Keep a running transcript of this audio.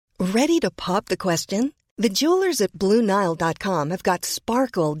Ready to pop the question? The jewelers at BlueNile.com have got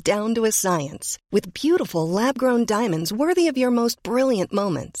sparkle down to a science with beautiful lab-grown diamonds worthy of your most brilliant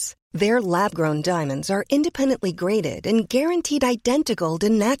moments. Their lab-grown diamonds are independently graded and guaranteed identical to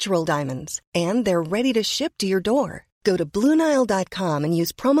natural diamonds, and they're ready to ship to your door. Go to BlueNile.com and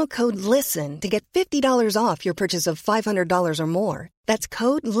use promo code LISTEN to get $50 off your purchase of $500 or more. That's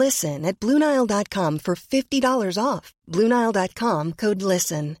code LISTEN at BlueNile.com for $50 off. BlueNile.com, code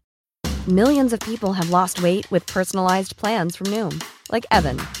LISTEN. Millions of people have lost weight with personalized plans from Noom. Like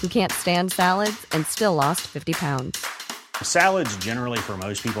Evan, who can't stand salads and still lost 50 pounds. Salads generally for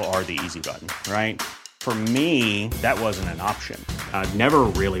most people are the easy button, right? For me, that wasn't an option. I never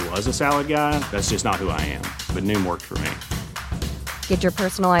really was a salad guy. That's just not who I am. But Noom worked for me. Get your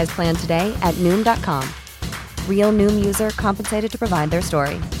personalized plan today at Noom.com. Real Noom user compensated to provide their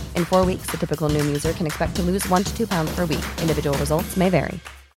story. In 4 weeks, the typical Noom user can expect to lose 1 to 2 pounds per week. Individual results may vary.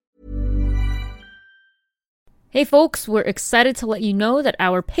 Hey folks, we're excited to let you know that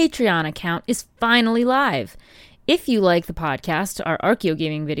our Patreon account is finally live. If you like the podcast, our Archeo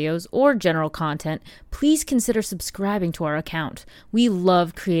Gaming videos, or general content, please consider subscribing to our account. We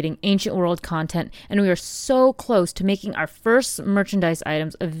love creating Ancient World content, and we are so close to making our first merchandise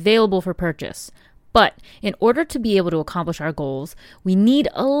items available for purchase. But in order to be able to accomplish our goals, we need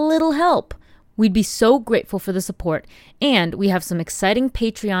a little help. We'd be so grateful for the support, and we have some exciting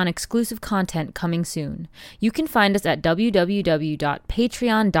Patreon exclusive content coming soon. You can find us at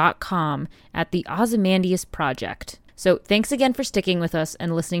www.patreon.com at the Ozymandias Project. So thanks again for sticking with us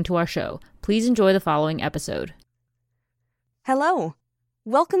and listening to our show. Please enjoy the following episode. Hello.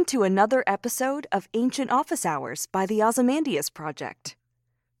 Welcome to another episode of Ancient Office Hours by the Ozymandias Project.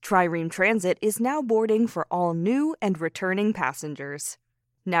 Trireme Transit is now boarding for all new and returning passengers.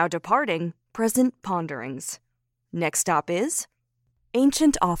 Now departing, present ponderings. Next stop is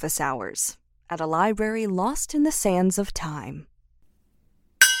Ancient Office Hours at a library lost in the sands of time.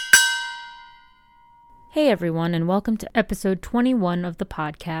 Hey everyone, and welcome to episode 21 of the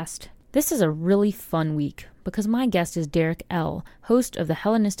podcast. This is a really fun week because my guest is Derek L., host of the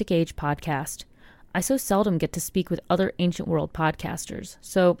Hellenistic Age podcast. I so seldom get to speak with other Ancient World podcasters,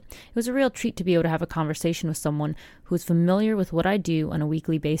 so it was a real treat to be able to have a conversation with someone who is familiar with what I do on a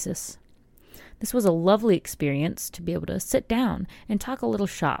weekly basis. This was a lovely experience to be able to sit down and talk a little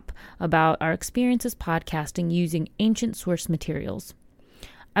shop about our experiences podcasting using ancient source materials.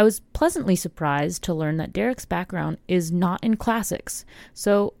 I was pleasantly surprised to learn that Derek's background is not in classics,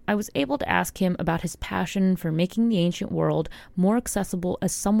 so I was able to ask him about his passion for making the ancient world more accessible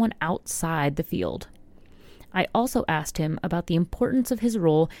as someone outside the field. I also asked him about the importance of his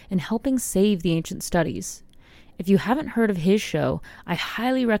role in helping save the ancient studies. If you haven't heard of his show, I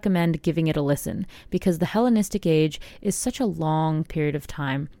highly recommend giving it a listen, because the Hellenistic Age is such a long period of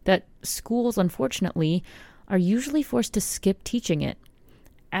time that schools, unfortunately, are usually forced to skip teaching it.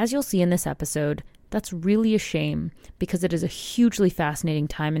 As you'll see in this episode, that's really a shame, because it is a hugely fascinating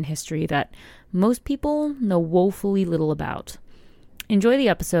time in history that most people know woefully little about. Enjoy the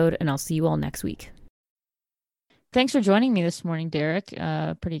episode, and I'll see you all next week. Thanks for joining me this morning, Derek.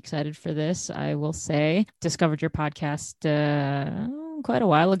 Pretty excited for this, I will say. Discovered your podcast quite a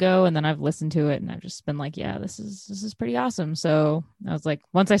while ago, and then I've listened to it, and I've just been like, yeah, this is pretty awesome. So I was like,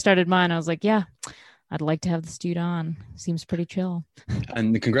 once I started mine, I was like, yeah, I'd like to have this dude on. Seems pretty chill.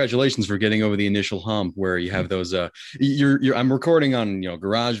 And congratulations for getting over the initial hump where you have those, I'm recording on,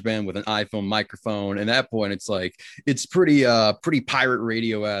 GarageBand with an iPhone microphone. And at that point, it's like, it's pretty pirate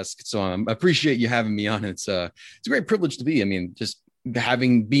radio-esque. So I appreciate you having me on. It's a great privilege to be. I mean, just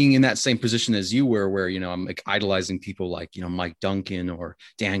being in that same position as you were, where, I'm like idolizing people like, Mike Duncan or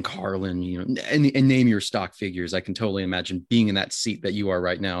Dan Carlin, and name your stock figures. I can totally imagine being in that seat that you are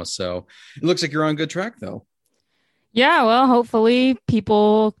right now. So it looks like you're on good track though. Yeah, well, hopefully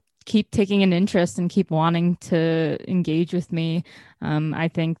people keep taking an interest and keep wanting to engage with me. I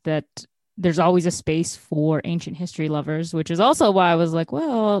think that there's always a space for ancient history lovers, which is also why I was like,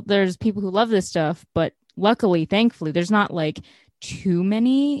 well, there's people who love this stuff, but luckily, thankfully, there's not like too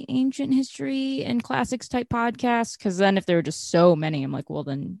many ancient history and classics type podcasts, because then if there were just so many, I'm like, well,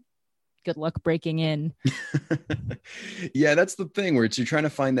 then good luck breaking in. Yeah, that's the thing where you're trying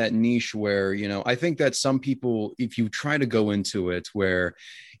to find that niche where, I think that some people, if you try to go into it where,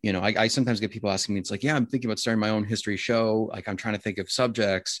 I sometimes get people asking me, it's like, yeah, I'm thinking about starting my own history show. Like I'm trying to think of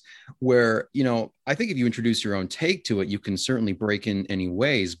subjects where, I think if you introduce your own take to it, you can certainly break in any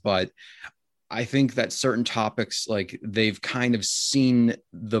ways, but I think that certain topics, like they've kind of seen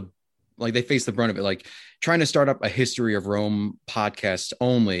they face the brunt of it, like trying to start up a history of Rome podcast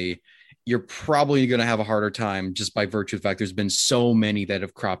only you're probably going to have a harder time just by virtue of the fact there's been so many that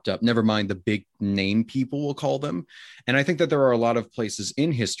have cropped up, never mind the big name people will call them. And I think that there are a lot of places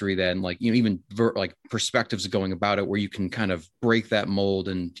in history then, like, even like perspectives going about it where you can kind of break that mold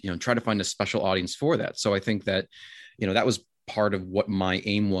and, try to find a special audience for that. So I think that, that was part of what my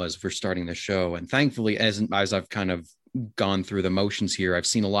aim was for starting the show. And thankfully, as I've kind of gone through the motions here, I've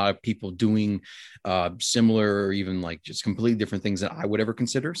seen a lot of people doing similar or even like just completely different things that I would ever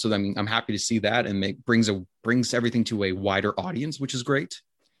consider. So I'm happy to see that, and it brings everything to a wider audience, which is great.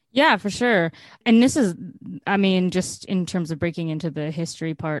 Yeah, for sure. And this is, just in terms of breaking into the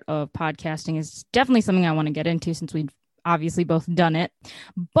history part of podcasting is definitely something I want to get into since we've obviously both done it.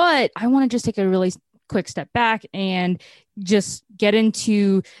 But I want to just take a really quick step back and just get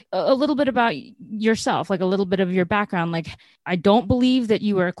into a little bit about yourself, like a little bit of your background. Like, I don't believe that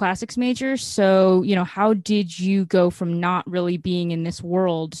you were a classics major. So, how did you go from not really being in this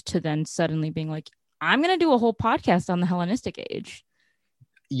world to then suddenly being like, I'm going to do a whole podcast on the Hellenistic age?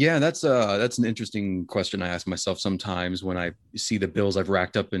 Yeah, that's an interesting question I ask myself sometimes when I see the bills I've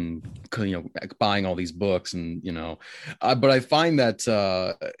racked up and, buying all these books and, but I find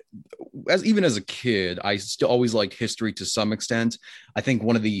that even as a kid, I still always liked history to some extent. I think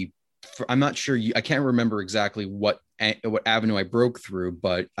I'm not sure, I can't remember exactly what avenue I broke through,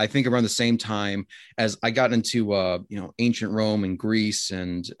 but I think around the same time as I got into ancient Rome and Greece,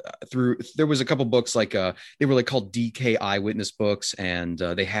 and there was a couple books like they were like called DK Eyewitness books, and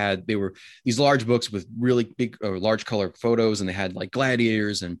they were these large books with really big or large color photos, and they had like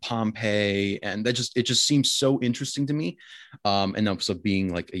gladiators and Pompeii, and it just seems so interesting to me. And also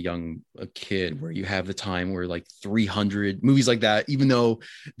being like a kid where you have the time where like 300 movies like that, even though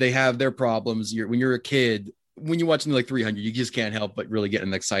they have their problems, when you're a kid, when you watch something like 300, you just can't help but really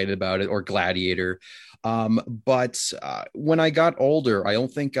getting excited about it, or Gladiator. But when I got older, I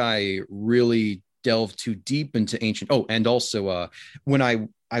don't think I really delved too deep into ancient. Oh, and also when I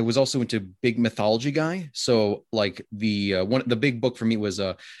was also into big mythology guy. So like the big book for me was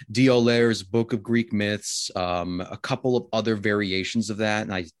D. Olaire's Book of Greek Myths, a couple of other variations of that.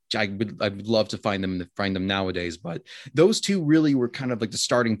 And I would love to find them nowadays. But those two really were kind of like the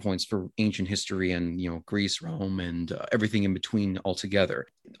starting points for ancient history and, Greece, Rome, and everything in between altogether.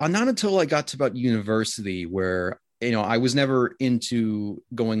 Not until I got to about university where I was never into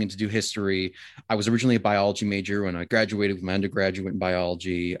going into do history. I was originally a biology major when I graduated with my undergraduate in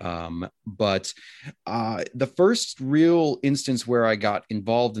biology. But the first real instance where I got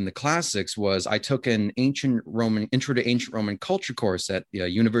involved in the classics was I took an intro to ancient Roman culture course at the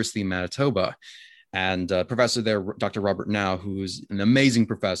University of Manitoba. And professor there, Dr. Robert Now, who's an amazing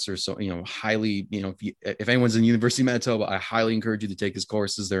professor. So, highly, if anyone's in the University of Manitoba, I highly encourage you to take his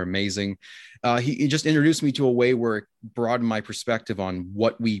courses. They're amazing. He just introduced me to a way where it broadened my perspective on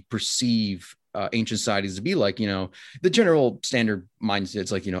what we perceive ancient societies to be like. The general standard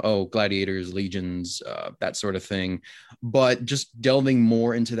mindsets like, gladiators, legions, that sort of thing. But just delving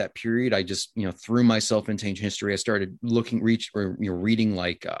more into that period, I just, threw myself into ancient history. I started reading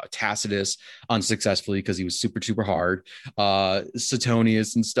like Tacitus unsuccessfully because he was super, super hard,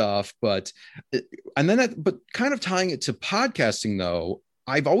 Suetonius and stuff. But kind of tying it to podcasting though,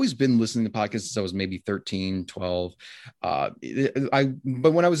 I've always been listening to podcasts since I was maybe 13, 12. But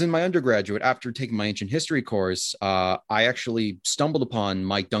when I was in my undergraduate, after taking my ancient history course, I actually stumbled upon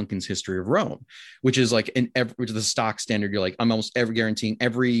Mike Duncan's History of Rome, which is like which is the stock standard. You're like, I'm almost guaranteeing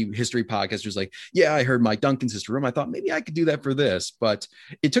every history podcast is like, yeah, I heard Mike Duncan's History of Rome. I thought maybe I could do that for this, but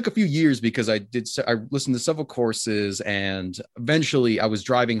it took a few years because I listened to several courses, and eventually I was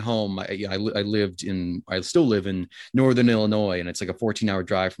driving home. I still live in Northern Illinois, and it's like a 14-hour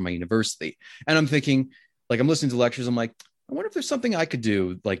drive from my university. And I'm thinking, like, I'm listening to lectures. I'm like, I wonder if there's something I could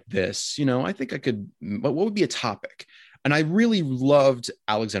do like this. I think I could, what would be a topic? And I really loved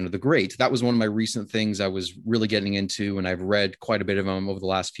Alexander the Great. That was one of my recent things I was really getting into. And I've read quite a bit of him over the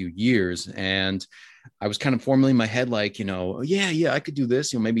last few years. And I was kind of formulating in my head, like, I could do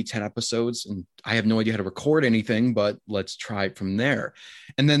this, maybe 10 episodes. And I have no idea how to record anything, but let's try it from there.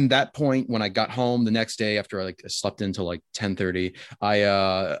 And then that point, when I got home the next day after I slept until like 10:30,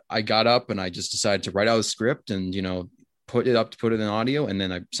 I got up and I just decided to write out a script and, put it in audio. And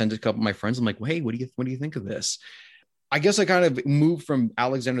then I sent it to a couple of my friends. I'm like, well, hey, what do you think of this? I guess I kind of moved from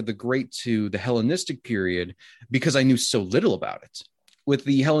Alexander the Great to the Hellenistic period because I knew so little about it. With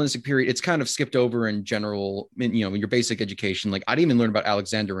the Hellenistic period, it's kind of skipped over in general, in your basic education. Like, I didn't even learn about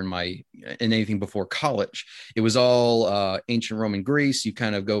Alexander in anything before college. It was all ancient Roman Greece. You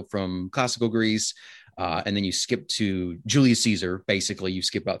kind of go from classical Greece And then you skip to Julius Caesar. Basically, you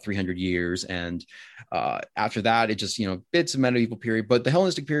skip about 300 years. And after that, it just, bits of medieval period. But the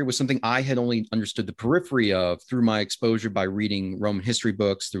Hellenistic period was something I had only understood the periphery of through my exposure by reading Roman history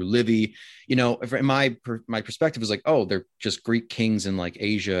books, through Livy. My perspective is like, oh, they're just Greek kings in like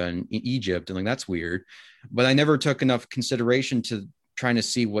Asia and Egypt. And like, that's weird. But I never took enough consideration to trying to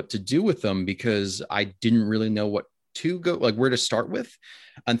see what to do with them because I didn't really know what to go, like where to start with.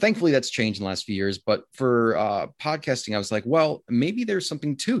 And thankfully that's changed in the last few years. But for podcasting, I was like, well, maybe there's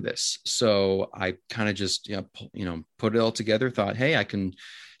something to this. So I kind of just, put it all together, thought, hey, I can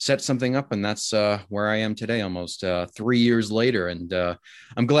set something up. And that's where I am today, almost 3 years later. And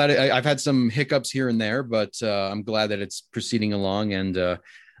I'm glad I've had some hiccups here and there, but I'm glad that it's proceeding along. And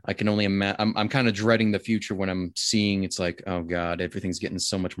I can only imagine. I'm kind of dreading the future when I'm seeing it's like, oh God, everything's getting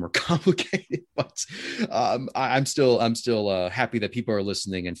so much more complicated. But I'm still happy that people are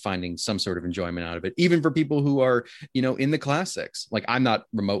listening and finding some sort of enjoyment out of it, even for people who are, in the classics. Like I'm not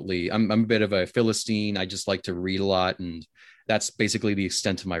remotely. I'm a bit of a Philistine. I just like to read a lot, and that's basically the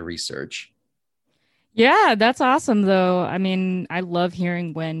extent of my research. Yeah, that's awesome, though. I mean, I love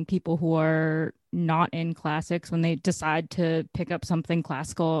hearing when people who are not in classics, when they decide to pick up something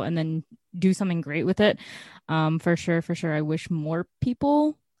classical and then do something great with it. For sure. I wish more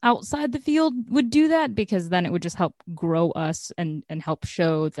people outside the field would do that, because then it would just help grow us and help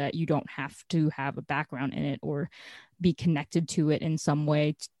show that you don't have to have a background in it or be connected to it in some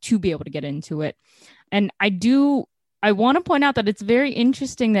way to be able to get into it. And I want to point out that it's very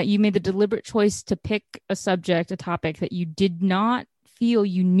interesting that you made the deliberate choice to pick a topic that you did not feel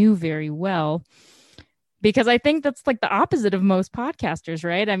you knew very well, because I think that's like the opposite of most podcasters,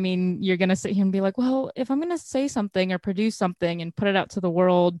 right? I mean, you're going to sit here and be like, well, if I'm going to say something or produce something and put it out to the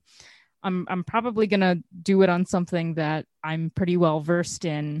world, I'm probably going to do it on something that I'm pretty well versed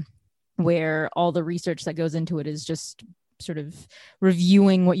in, where all the research that goes into it is just sort of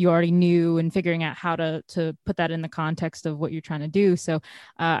reviewing what you already knew and figuring out how to put that in the context of what you're trying to do. So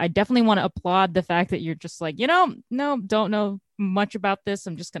I definitely want to applaud the fact that you're just like, no, don't know much about this.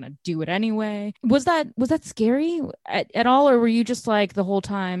 I'm just going to do it anyway. Was that scary at all? Or were you just like the whole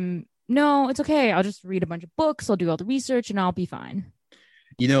time, no, it's okay, I'll just read a bunch of books, I'll do all the research and I'll be fine?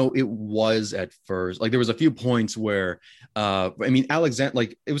 It was at first, like there was a few points where, Alexander,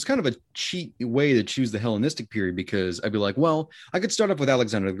 like it was kind of a cheat way to choose the Hellenistic period, because I'd be like, well, I could start off with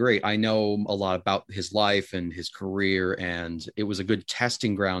Alexander the Great. I know a lot about his life and his career, and it was a good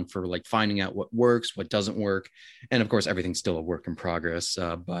testing ground for like finding out what works, what doesn't work. And of course, everything's still a work in progress.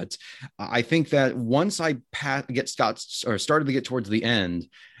 But I think that once I started to get towards the end,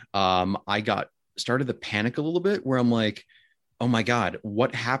 I started to panic a little bit, where I'm like, oh my God,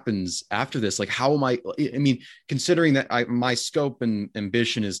 what happens after this? Like, how am I mean, considering that my scope and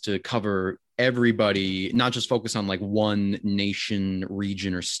ambition is to cover everybody, not just focus on like one nation,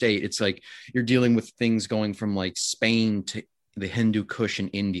 region, or state. It's like you're dealing with things going from like Spain to the Hindu Kush in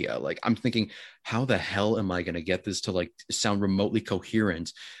India. Like I'm thinking, how the hell am I going to get this to like sound remotely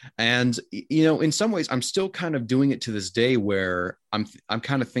coherent? And, in some ways I'm still kind of doing it to this day, where I'm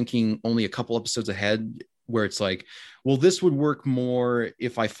kind of thinking only a couple episodes ahead, where it's like, well, this would work more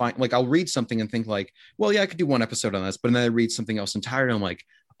if I find, like, I'll read something and think like, well, yeah, I could do one episode on this, but then I read something else entirely. I'm like,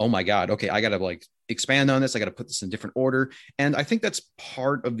 oh my God, okay, I got to like expand on this. I got to put this in a different order. And I think that's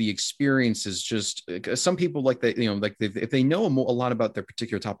part of the experience, is just some people like they, if they know a lot about their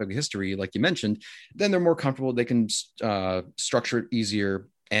particular topic of history, like you mentioned, then they're more comfortable. They can structure it easier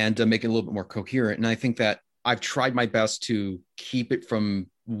and make it a little bit more coherent. And I think that I've tried my best to keep it from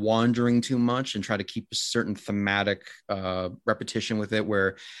wandering too much and try to keep a certain thematic repetition with it,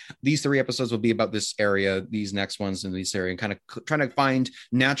 where these 3 episodes will be about this area, these next ones in this area, and kind of trying to find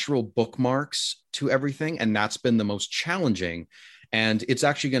natural bookmarks to everything. And that's been the most challenging. And it's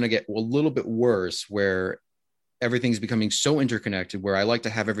actually going to get a little bit worse, where everything's becoming so interconnected, where I like to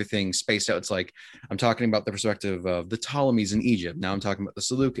have everything spaced out. It's like I'm talking about the perspective of the Ptolemies in Egypt. Now I'm talking about the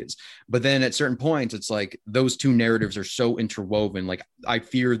Seleucids. But then at certain points, it's like those two narratives are so interwoven. Like I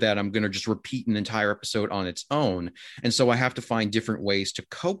fear that I'm going to just repeat an entire episode on its own. And so I have to find different ways to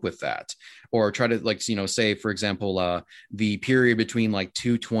cope with that, or try to like, say, for example, the period between like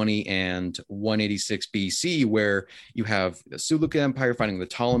 220 and 186 BC, where you have the Seleucid Empire fighting with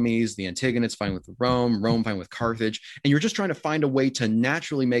the Ptolemies, the Antigonids fighting with Rome fighting with Carthage. And you're just trying to find a way to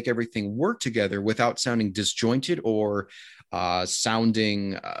naturally make everything work together without sounding disjointed or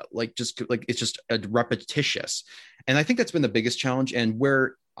sounding like it's just repetitious. And I think that's been the biggest challenge, and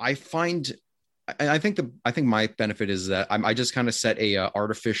where I find I think my benefit is that I just kind of set a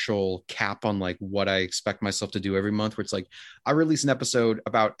artificial cap on like what I expect myself to do every month, where it's like I release an episode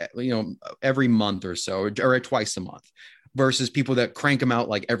about, every month or so, or twice a month, versus people that crank them out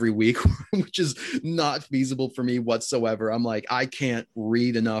like every week, which is not feasible for me whatsoever. I'm like, I can't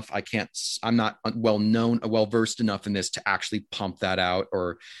read enough. I'm not well versed enough in this to actually pump that out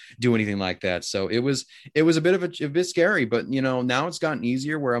or do anything like that. So it was a bit scary, but now it's gotten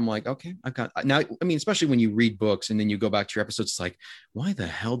easier where I'm like, okay, especially when you read books and then you go back to your episodes, it's like, why the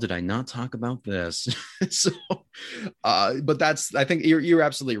hell did I not talk about this? So, but I think you're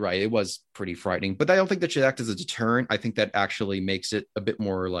absolutely right. It was pretty frightening, but I don't think that should act as a deterrent. I think that actually makes it a bit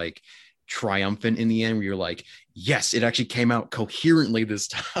more like triumphant in the end, where you're like, yes, it actually came out coherently this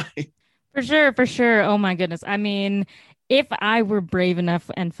time. For sure. Oh my goodness. I mean, if I were brave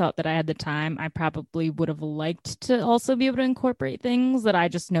enough and felt that I had the time, I probably would have liked to also be able to incorporate things that I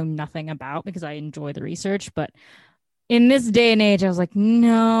just know nothing about because I enjoy the research. But in this day and age, I was like,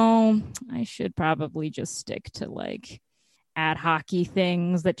 no, I should probably just stick to like ad hoc-y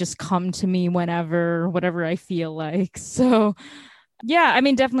things that just come to me whatever I feel like. So yeah, I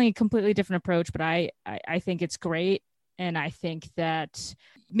mean, definitely a completely different approach, but I think it's great. And I think that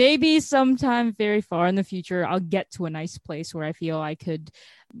maybe sometime very far in the future, I'll get to a nice place where I feel I could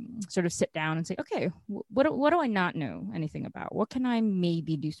sort of sit down and say, okay, what do I not know anything about? What can I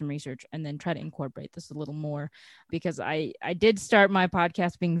maybe do some research and then try to incorporate this a little more? Because I did start my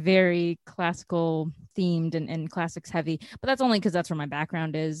podcast being very classical themed and classics heavy, but that's only because that's where my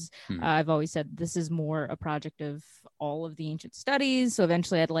background is. I've always said this is more a project of all of the ancient studies. So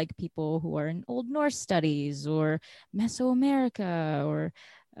eventually I'd like people who are in Old Norse studies or Mesoamerica or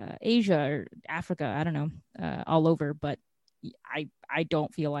Asia or Africa, I don't know, all over. But I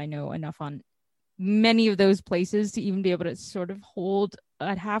don't feel I know enough on many of those places to even be able to sort of hold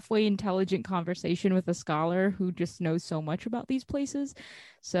a halfway intelligent conversation with a scholar who just knows so much about these places.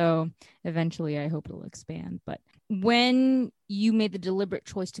 So eventually I hope it'll expand. But when you made the deliberate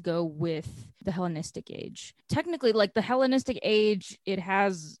choice to go with the Hellenistic age, technically, like the Hellenistic age, it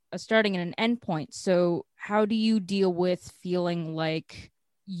has a starting and an end point. So how do you deal with feeling like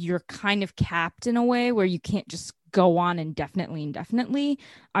you're kind of capped in a way where you can't just go on indefinitely?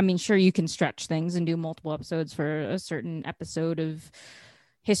 I mean, sure, you can stretch things and do multiple episodes for a certain episode of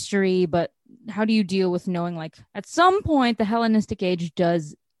history, but how do you deal with knowing like at some point the Hellenistic age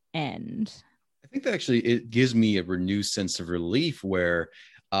does end? I think that actually it gives me a renewed sense of relief where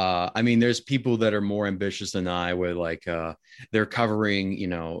there's people that are more ambitious than I, where like they're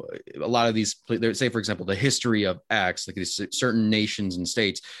covering, a lot of these, say, for example, the history of X, like these certain nations and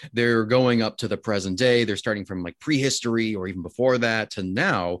states, they're going up to the present day. They're starting from like prehistory or even before that to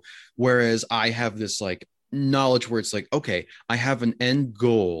now. Whereas I have this like knowledge where it's like, okay, I have an end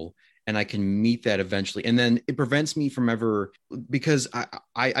goal and I can meet that eventually. And then it prevents me from ever, because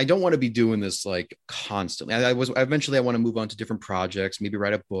I don't want to be doing this like constantly. Eventually I want to move on to different projects, maybe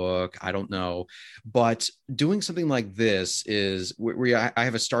write a book. I don't know. But doing something like this is where I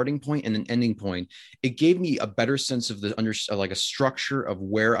have a starting point and an ending point. It gave me a better sense of like a structure of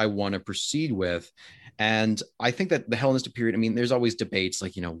where I want to proceed with. And I think that the Hellenistic period, I mean, there's always debates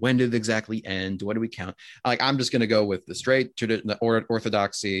like, when did it exactly end? What do we count? Like, I'm just going to go with the straight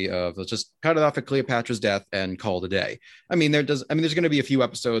orthodoxy of let's just cut it off at Cleopatra's death and call it a day. There's going to be a few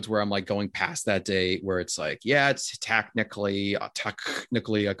episodes where I'm like going past that date where it's like, yeah, it's technically,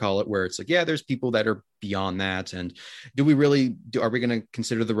 I call it, where it's like, yeah, there's people that are beyond that. And are we going to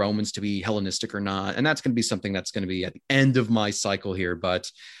consider the Romans to be Hellenistic or not? And that's going to be something that's going to be at the end of my cycle here.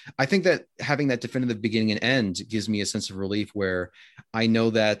 But I think that having that definitive beginning and end gives me a sense of relief where I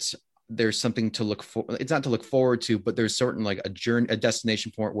know that there's something to look for. It's not to look forward to, but there's certain like a journey, a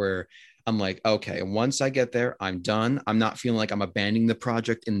destination point where I'm like, okay, once I get there, I'm done. I'm not feeling like I'm abandoning the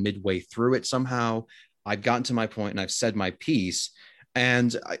project in midway through it somehow. I've gotten to my point and I've said my piece.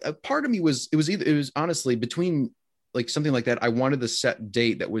 And a part of me it was honestly between like something like that. I wanted the set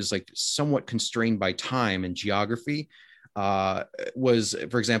date that was like somewhat constrained by time and geography. Was,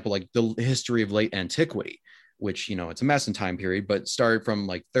 for example, like the history of late antiquity, which, it's a mess in time period, but started from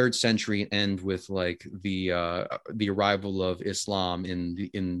like 3rd century and end with like the arrival of Islam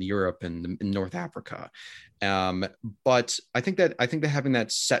in Europe and in North Africa. But I think that having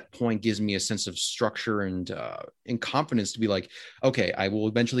that set point gives me a sense of structure and confidence to be like, okay, I will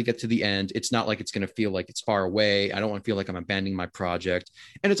eventually get to the end. It's not like it's going to feel like it's far away. I don't want to feel like I'm abandoning my project.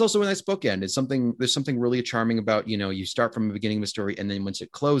 And it's also a nice bookend. There's something really charming about, you start from the beginning of the story and then once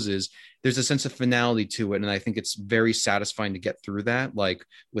it closes, there's a sense of finality to it. And I think it's very satisfying to get through that. Like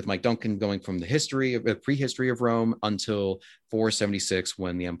with Mike Duncan going from the prehistory of Rome until 476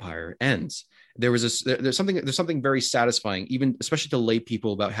 when the empire ends. there's something very satisfying, even especially to lay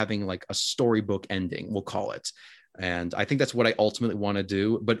people, about having like a storybook ending, we'll call it. And I think that's what I ultimately want to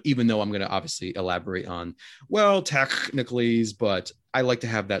do. But even though I'm going to obviously elaborate on, well, technicalities, but I like to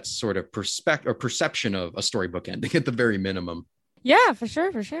have that sort of perception of a storybook ending at the very minimum. Yeah, for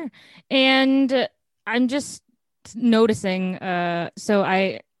sure, for sure. And I'm just noticing. So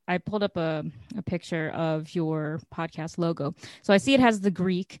I pulled up a picture of your podcast logo. So I see it has the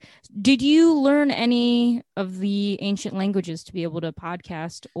Greek. Did you learn any of the ancient languages to be able to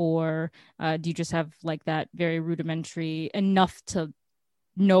podcast, or do you just have like that very rudimentary enough to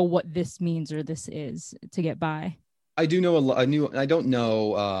know what this means or this is to get by? I do know a lot. I don't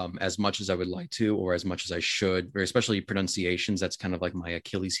know as much as I would like to, or as much as I should, or especially pronunciations. That's kind of like my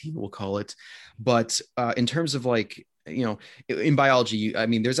Achilles heel, we'll call it. But in terms of like, in biology, I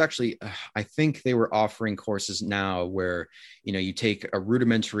mean, there's actually, I think they were offering courses now where, you take a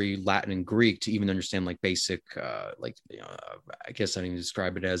rudimentary Latin and Greek to even understand like basic, I guess I need to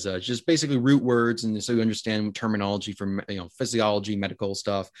describe it as just basically root words. And so you understand terminology from, physiology, medical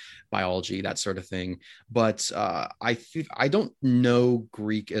stuff, biology, that sort of thing. But I don't know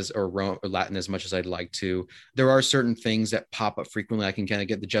Greek or Latin as much as I'd like to. There are certain things that pop up frequently. I can kind of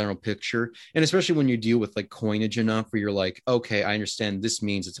get the general picture. And especially when you deal with like coinage enough, where you're like, okay, I understand this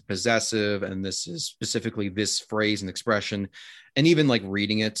means it's a possessive, and this is specifically this phrase and expression. And even like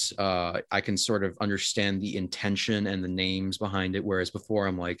reading it, I can sort of understand the intention and the names behind it. Whereas before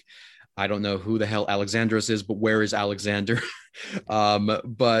I'm like, I don't know who the hell Alexandros is, but where is Alexander?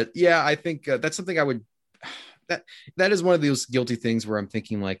 But yeah, I think that's something I would, that is one of those guilty things where I'm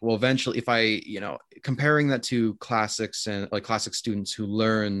thinking like, well, eventually if I, comparing that to classics and like classic students who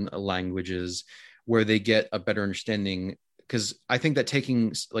learn languages, where they get a better understanding, because I think that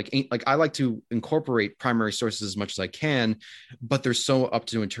taking like I like to incorporate primary sources as much as I can, but they're so up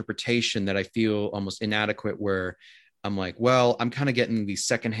to interpretation that I feel almost inadequate, where I'm like, well, I'm kind of getting the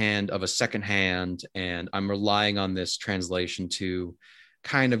secondhand of a secondhand, and I'm relying on this translation to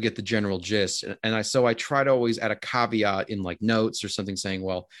kind of get the general gist. And I try to always add a caveat in like notes or something saying,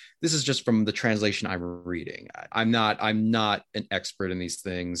 well, this is just from the translation I'm reading. I'm not an expert in these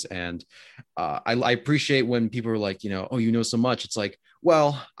things. And I appreciate when people are like, oh, you know so much. It's like,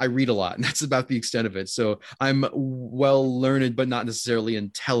 well, I read a lot, and that's about the extent of it. So I'm well learned, but not necessarily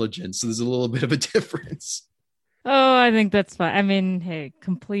intelligent. So there's a little bit of a difference. Oh, I think that's fine. I mean, hey,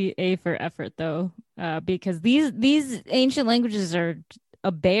 complete A for effort though, because these ancient languages are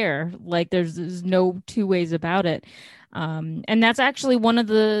a bear. Like there's no two ways about it, and that's actually one of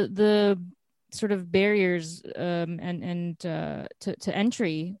the sort of barriers and to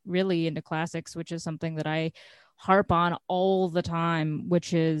entry really into classics, which is something that I harp on all the time,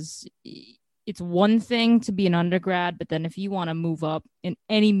 which is it's one thing to be an undergrad, but then if you want to move up in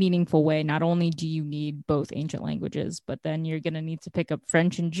any meaningful way, not only do you need both ancient languages, but then you're going to need to pick up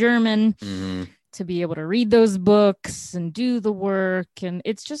French and German to be able to read those books and do the work. And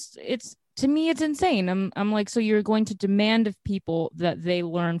it's to me, it's insane. I'm like, so you're going to demand of people that they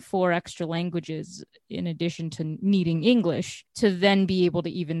learn 4 extra languages in addition to needing English to then be able to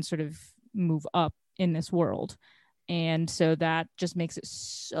even sort of move up in this world. And so that just makes it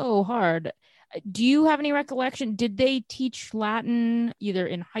so hard. Do you have any recollection? Did they teach Latin either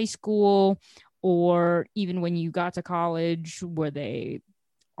in high school or even when you got to college? Were they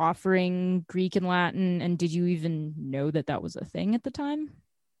offering Greek and Latin? And did you even know that that was a thing at the time?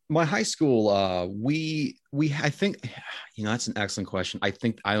 My high school, I think, that's an excellent question. I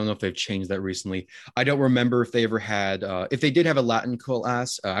don't know if they've changed that recently. I don't remember if they ever had, if they did have a Latin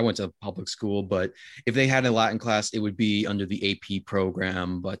class. I went to a public school, but if they had a Latin class, it would be under the AP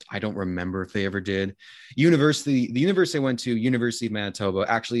program, but I don't remember if they ever did. The university I went to, University of Manitoba,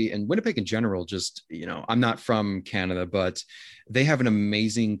 actually, and Winnipeg in general, just, I'm not from Canada, but they have an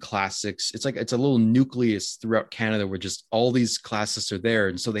amazing classics. It's a little nucleus throughout Canada where just all these classes are there.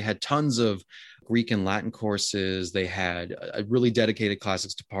 And so they had tons of Greek and Latin courses. They had a really dedicated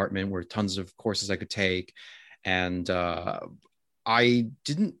classics department where tons of courses I could take. And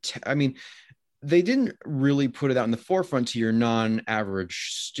they didn't really put it out in the forefront to your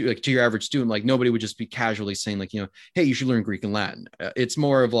non-average to your average student. Like nobody would just be casually saying like, hey, you should learn Greek and Latin. It's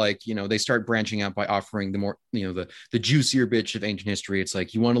more of like, they start branching out by offering the more, the juicier bits of ancient history. It's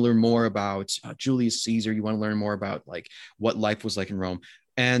like, you want to learn more about Julius Caesar. You want to learn more about like what life was like in Rome.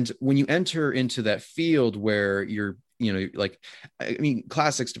 And when you enter into that field where you're like, I mean,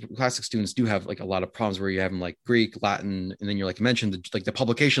 classic students do have like a lot of problems where you have them like Greek, Latin, and then you're like you mentioned like the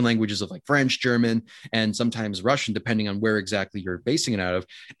publication languages of like French, German, and sometimes Russian, depending on where exactly you're basing it out of.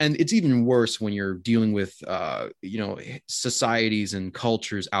 And it's even worse when you're dealing with societies and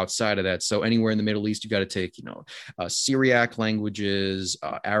cultures outside of that. So anywhere in the Middle East, you got to take Syriac languages,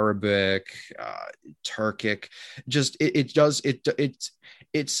 Arabic, Turkic. Just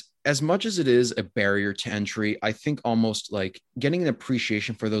it's as much as it is a barrier to entry, I think almost like getting an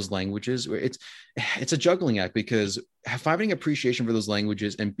appreciation for those languages, it's a juggling act, because finding appreciation for those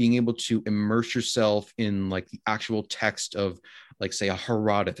languages and being able to immerse yourself in like the actual text of, like, say, a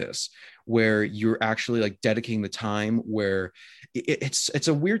Herodotus, where you're actually like dedicating the time, where it's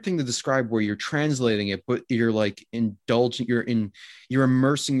a weird thing to describe, where you're translating it, but you're like indulging, you're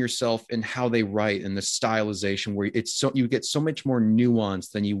immersing yourself in how they write and the stylization, where you get so much more nuance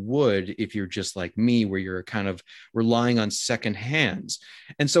than you would if you're just like me, where you're kind of relying on second hands.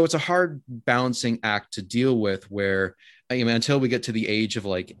 And so it's a hard balancing act to deal with, where, I mean, until we get to the age of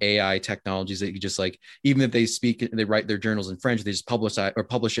like AI technologies that you just like, even if they write their journals in French, they just publish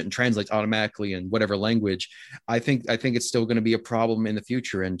it and translates automatically in whatever language. I think it's still going to be a problem in the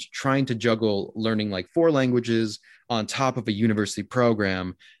future. And trying to juggle learning like 4 languages on top of a university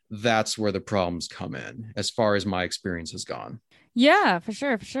program, that's where the problems come in, as far as my experience has gone. Yeah, for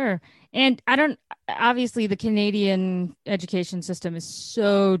sure. And obviously the Canadian education system is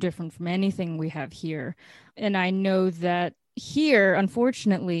so different from anything we have here. And I know that here,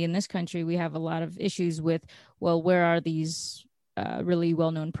 unfortunately, in this country, we have a lot of issues with, well, where are these really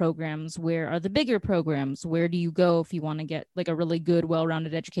well-known programs? Where are the bigger programs? Where do you go if you want to get like a really good,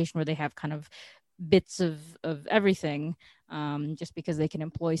 well-rounded education where they have kind of bits of everything, just because they can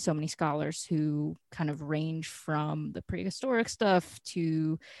employ so many scholars who kind of range from the prehistoric stuff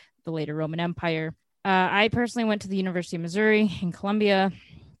to the later Roman Empire. I personally went to the University of Missouri in Columbia,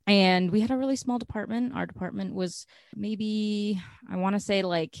 and we had a really small department. Our department was maybe, I want to say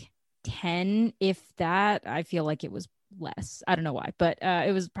like 10, if that. I feel like it was less. I don't know why, but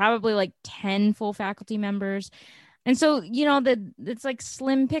it was probably like 10 full faculty members. And so, it's like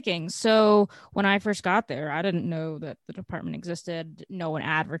slim pickings. So when I first got there, I didn't know that the department existed. No one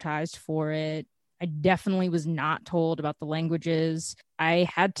advertised for it. I definitely was not told about the languages. I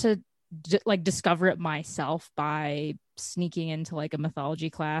had to discover it myself by sneaking into like a mythology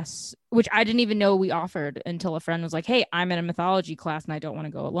class, which I didn't even know we offered until a friend was like, "Hey, I'm in a mythology class and I don't want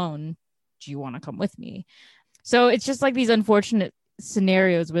to go alone. Do you want to come with me?" So it's just like these unfortunate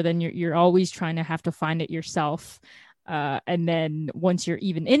scenarios where then you're always trying to have to find it yourself. And then once you're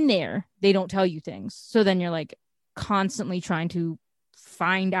even in there, they don't tell you things. So then you're like constantly trying to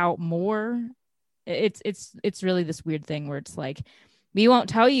find out more. It's really this weird thing where it's like, we won't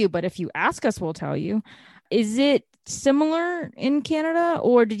tell you, but if you ask us, we'll tell you. Is it similar in Canada,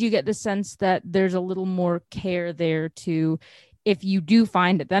 or did you get the sense that there's a little more care there to, if you do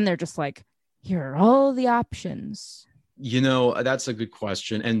find it, then they're just like, here are all the options? That's a good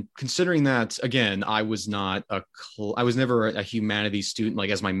question. And considering that, again, I was never a humanities student, like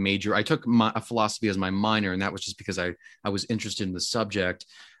as my major. I took a philosophy as my minor, and that was just because I was interested in the subject.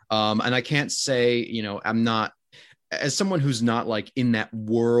 And I can't say, I'm not, as someone who's not like in that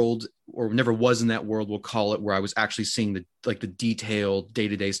world or never was in that world, we'll call it, where I was actually seeing the detailed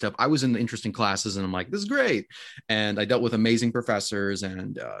day-to-day stuff. I was in the interesting classes and I'm like, this is great. And I dealt with amazing professors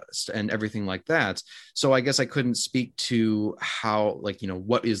and everything like that. So I guess I couldn't speak to how,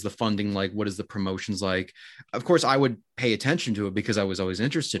 what is the funding like? What is the promotions like? Of course, I would pay attention to it because I was always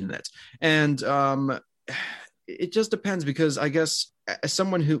interested in it. And, it just depends, because I guess as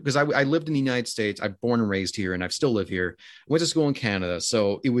someone because I lived in the United States, I'm born and raised here, and I still live here. I went to school in Canada,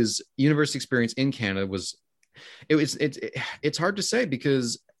 so it was university experience in Canada it's hard to say,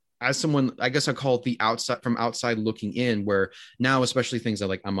 because as someone, I guess I call it the outside looking in, where now, especially things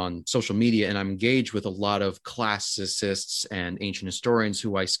like I'm on social media and I'm engaged with a lot of classicists and ancient historians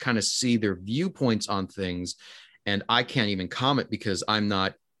who I kind of see their viewpoints on things, and I can't even comment because I'm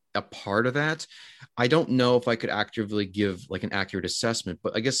not a part of that. I don't know if I could actively give like an accurate assessment,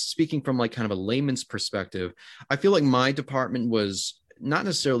 but I guess speaking from like kind of a layman's perspective, I feel like my department was not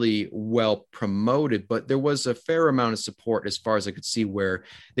necessarily well promoted, but there was a fair amount of support as far as I could see, where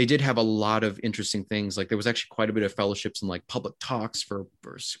they did have a lot of interesting things. Like there was actually quite a bit of fellowships and like public talks for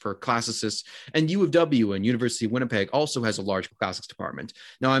classicists, and U of W and University of Winnipeg also has a large classics department.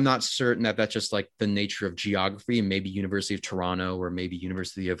 Now, I'm not certain that that's just like the nature of geography, and maybe University of Toronto or maybe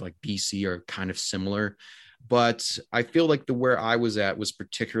University of like BC are kind of similar. but I feel like where I was at was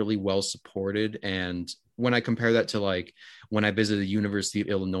particularly well supported. And when I compare that to like when I visited the University of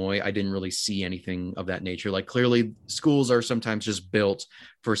Illinois, I didn't really see anything of that nature. Like clearly schools are sometimes just built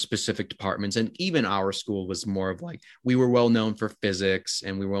for specific departments. And even our school was more of like, we were well known for physics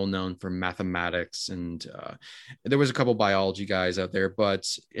and we were well known for mathematics. And there was a couple biology guys out there, but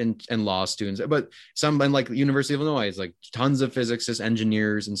and law students, but some, and like the University of Illinois is like tons of physicists,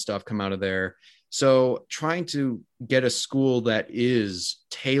 engineers and stuff come out of there. So trying to get a school that is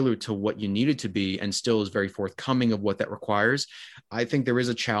tailored to what you need it to be and still is very forthcoming of what that requires, I think there is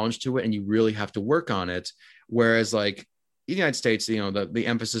a challenge to it and you really have to work on it. Whereas like in the United States, you know, the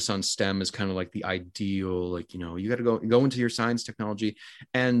emphasis on STEM is kind of like the ideal, like, you know, you got to go into your science, technology.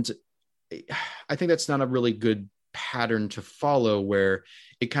 And I think that's not a really good pattern to follow, where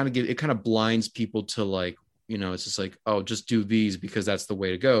it kind of blinds people to like, you know, it's just like, oh, just do these because that's the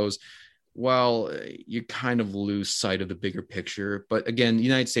way it goes. Well, you kind of lose sight of the bigger picture. But again, the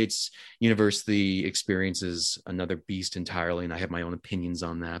United States university experience is another beast entirely, and I have my own opinions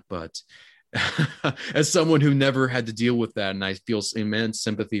on that. But as someone who never had to deal with that, and I feel immense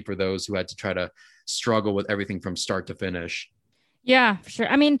sympathy for those who had to try to struggle with everything from start to finish. Yeah, for sure.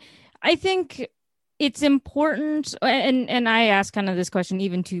 I mean, I think it's important, and I ask kind of this question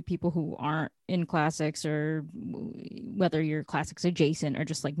even to people who aren't in classics, or whether you're classics adjacent or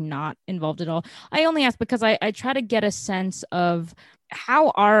just like not involved at all. I only ask because I try to get a sense of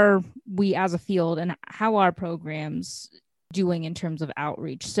how are we as a field and how are programs doing in terms of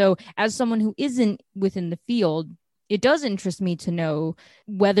outreach. So as someone who isn't within the field, it does interest me to know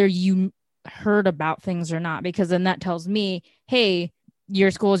whether you heard about things or not, because then that tells me, hey,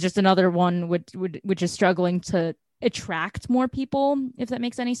 your school is just another one which is struggling to attract more people, if that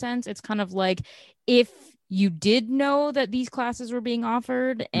makes any sense. It's kind of like, if you did know that these classes were being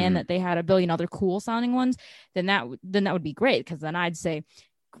offered and that they had a billion other cool sounding ones, then that would be great, because then I'd say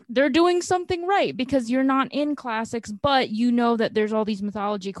they're doing something right, because you're not in classics, but you know that there's all these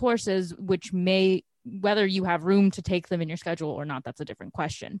mythology courses, which may, whether you have room to take them in your schedule or not, that's a different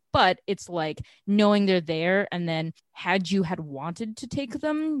question. But it's like knowing they're there, and then had you had wanted to take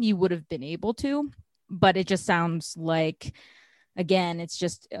them, you would have been able to. But it just sounds like, again, it's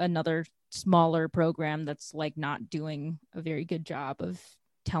just another smaller program that's like not doing a very good job of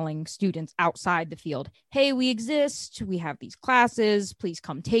telling students outside the field, hey, we exist, we have these classes, please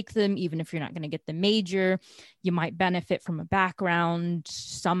come take them. Even if you're not going to get the major, you might benefit from a background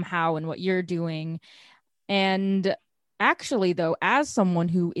somehow in what you're doing. And actually, though, as someone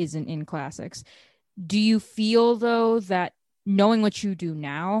who isn't in classics, do you feel, though, that knowing what you do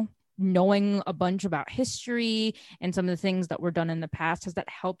now, knowing a bunch about history and some of the things that were done in the past, has that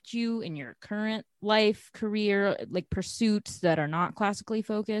helped you in your current life, career, like pursuits that are not classically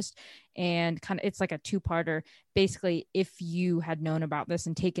focused? And kind of, it's like a two-parter. Basically, if you had known about this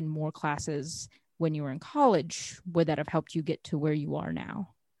and taken more classes when you were in college, would that have helped you get to where you are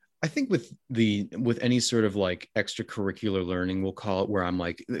now? I think with any sort of like extracurricular learning, we'll call it, where I'm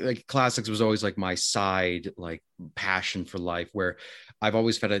like classics was always like my side, like passion for life, where I've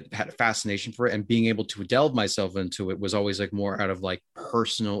always had a fascination for it, and being able to delve myself into it was always like more out of like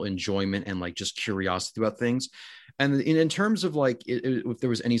personal enjoyment and like just curiosity about things. And in terms of like if there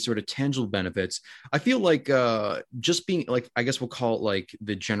was any sort of tangible benefits, I feel like just being like, I guess we'll call it like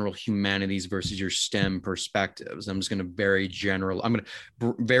the general humanities versus your STEM perspectives. I'm just going to very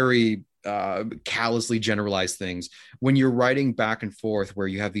callously generalize things. When you're writing back and forth, where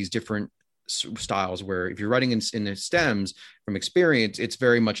you have these different styles, where if you're writing in the stems from experience, it's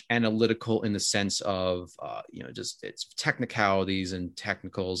very much analytical in the sense of just it's technicalities and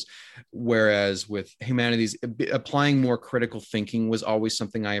technicals, whereas with humanities, applying more critical thinking was always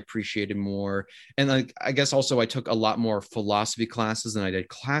something I appreciated more. And I guess also I took a lot more philosophy classes than I did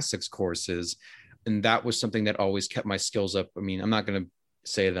classics courses, and that was something that always kept my skills up. I mean, I'm not going to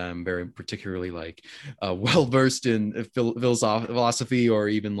say that I'm very particularly like well versed in philosophy or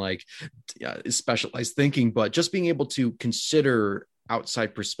even like specialized thinking, but just being able to consider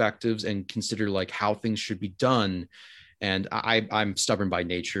outside perspectives and consider like how things should be done. And I'm stubborn by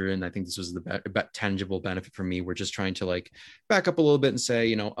nature, and I think this was the tangible benefit for me. We're just trying to like back up a little bit and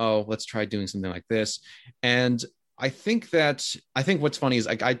say, oh, let's try doing something like this. And I think what's funny is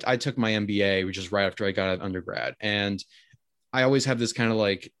like I took my MBA, which is right after I got out of undergrad, and I always have this kind of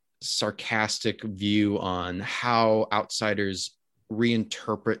like sarcastic view on how outsiders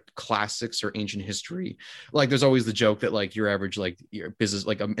reinterpret classics or ancient history. Like there's always the joke that like your average, like your business,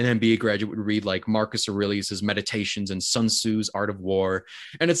 like an MBA graduate would read like Marcus Aurelius's Meditations and Sun Tzu's Art of War.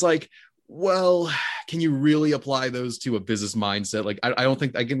 And it's like, Well, can you really apply those to a business mindset? Like, I don't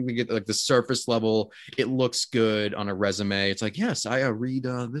think I can get like the surface level. It looks good on a resume. It's like, yes, I read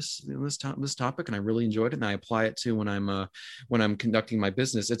this topic and I really enjoyed it, and I apply it to when I'm conducting my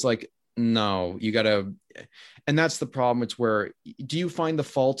business. It's like, no, you gotta, and that's the problem. It's where, do you find the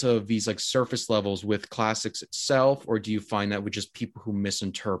fault of these like surface levels with classics itself, or do you find that with just people who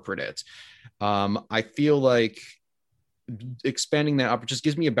misinterpret it? I feel like expanding that up just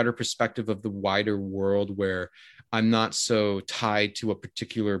gives me a better perspective of the wider world, where I'm not so tied to a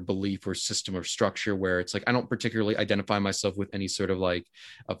particular belief or system or structure, where it's like I don't particularly identify myself with any sort of like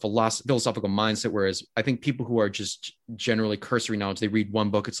a philosophical mindset. Whereas I think people who are just generally cursory knowledge, they read one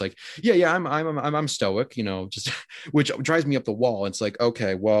book, it's like, yeah, I'm stoic, just which drives me up the wall. It's like,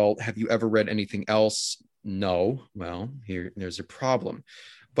 okay, well, have you ever read anything else? No. Well, there's a problem.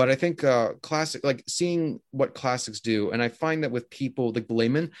 But I think classic, like seeing what classics do, and I find that with people like the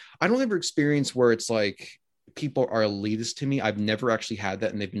layman, I don't ever experience where it's like people are elitist to me. I've never actually had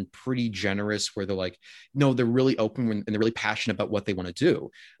that, and they've been pretty generous, where they're like, no, they're really open and they're really passionate about what they want to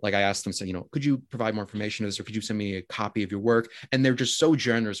do. Like I asked them, say, could you provide more information on this, or could you send me a copy of your work? And they're just so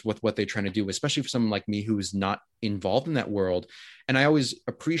generous with what they're trying to do, especially for someone like me who's not involved in that world. And I always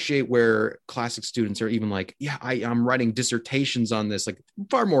appreciate where classic students are even like, yeah, I'm writing dissertations on this, like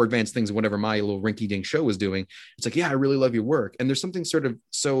far more advanced things than whatever my little rinky-dink show was doing. It's like, yeah, I really love your work. And there's something sort of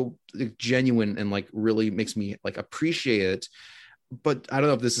so genuine and like really makes me like appreciate it. But I don't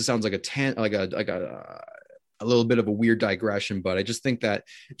know if this sounds like a little bit of a weird digression, but I just think that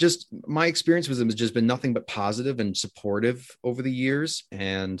just my experience with them has just been nothing but positive and supportive over the years.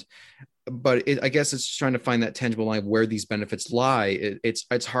 But I guess it's just trying to find that tangible line where these benefits lie.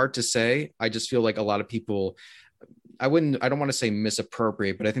 It's hard to say. I just feel like a lot of people, I don't want to say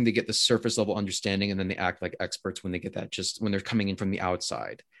misappropriate, but I think they get the surface level understanding and then they act like experts when they get that, just when they're coming in from the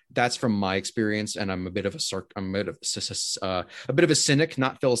outside. That's from my experience. And I'm a bit of a cynic,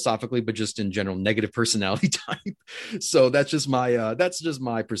 not philosophically, but just in general, negative personality type. So that's just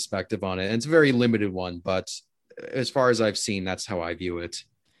my perspective on it. And it's a very limited one, but as far as I've seen, that's how I view it.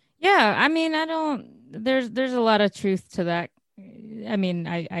 Yeah, I mean, there's a lot of truth to that. I mean,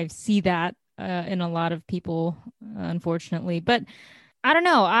 I see that in a lot of people, unfortunately, but I don't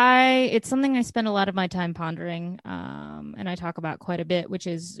know. It's something I spend a lot of my time pondering, and I talk about quite a bit, which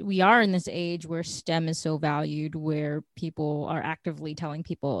is we are in this age where STEM is so valued, where people are actively telling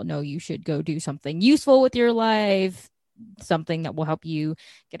people, no, you should go do something useful with your life, something that will help you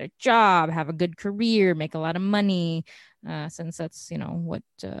get a job, have a good career, make a lot of money, since that's, what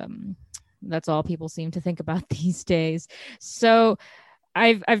that's all people seem to think about these days. So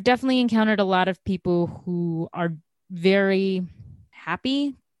I've definitely encountered a lot of people who are very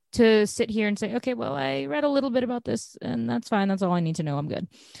happy to sit here and say, okay, well, I read a little bit about this and that's fine. That's all I need to know. I'm good.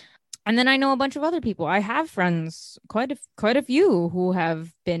 And then I know a bunch of other people. I have friends, quite a few, who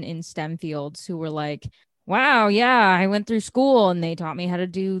have been in STEM fields who were like, wow, yeah, I went through school and they taught me how to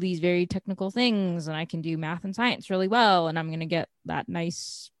do these very technical things, and I can do math and science really well, and I'm going to get that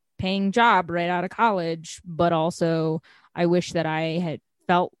nice paying job right out of college. But also, I wish that I had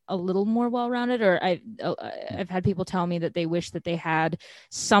felt a little more well-rounded, or I've had people tell me that they wish that they had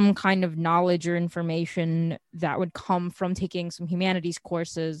some kind of knowledge or information that would come from taking some humanities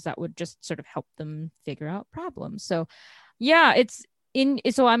courses that would just sort of help them figure out problems. So yeah,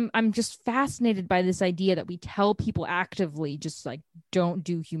 so I'm just fascinated by this idea that we tell people actively, just like, don't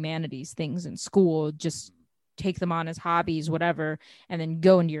do humanities things in school, just take them on as hobbies, whatever, and then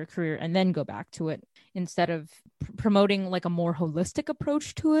go into your career and then go back to it, instead of promoting like a more holistic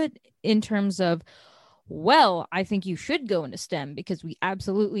approach to it in terms of, well, I think you should go into STEM because we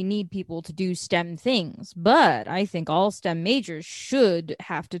absolutely need people to do STEM things. But I think all STEM majors should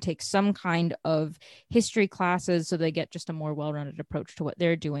have to take some kind of history classes so they get just a more well-rounded approach to what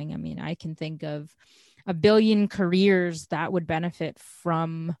they're doing. I mean, I can think of a billion careers that would benefit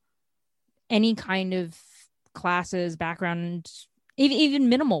from any kind of classes, background, even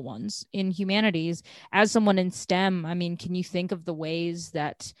minimal ones in humanities. As someone in STEM, I mean, can you think of the ways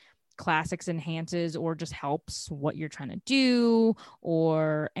that classics enhances or just helps what you're trying to do,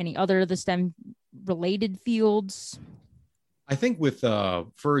 or any other of the STEM related fields? I think with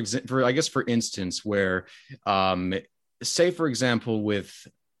for instance, where say for example with,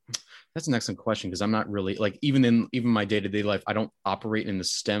 that's an excellent question, because I'm not really like, even my day-to-day life, I don't operate in the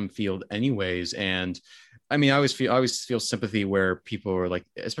STEM field anyways. And I mean, I always feel sympathy where people are like,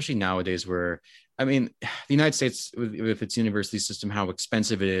 especially nowadays, where, I mean, the United States with its university system, how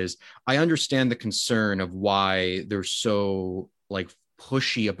expensive it is. I understand the concern of why they're so like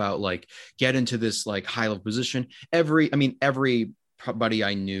pushy about like get into this like high level position. Every anybody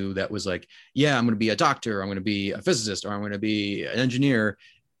I knew that was like, yeah, I'm going to be a doctor, I'm going to be a physicist, or I'm going to be an engineer.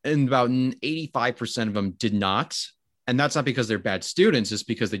 And about 85% of them did not. And that's not because they're bad students, it's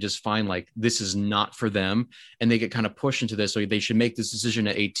because they just find like this is not for them, and they get kind of pushed into this. So they should make this decision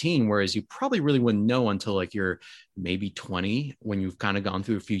at 18, whereas you probably really wouldn't know until like you're maybe 20, when you've kind of gone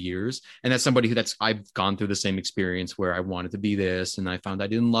through a few years. And that's somebody I've gone through the same experience where I wanted to be this and I found I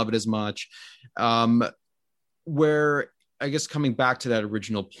didn't love it as much. Where I guess coming back to that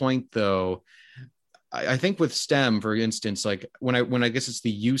original point though, I think with STEM, for instance, like when I guess it's the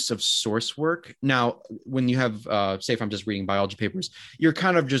use of source work. Now, when you have, say, if I'm just reading biology papers, you're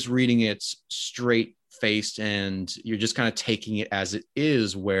kind of just reading it straight faced and you're just kind of taking it as it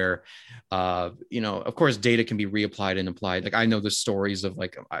is, where, of course, data can be reapplied and applied. Like I know the stories of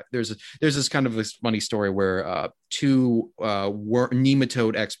like, there's this kind of this funny story where two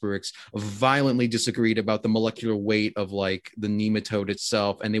nematode experts violently disagreed about the molecular weight of like the nematode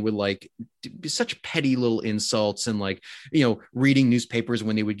itself. And they would like be such petty little insults and like, reading newspapers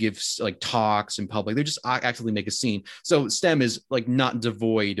when they would give like talks in public, they just actively make a scene. So STEM is like not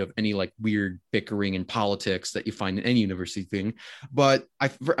devoid of any like weird bickering and politics that you find in any university thing. But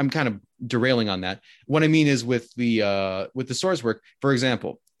I'm kind of derailing on that. What I mean is with the source work, for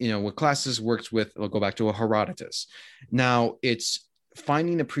example, what classes works with, I'll go back to a Herodotus. Now it's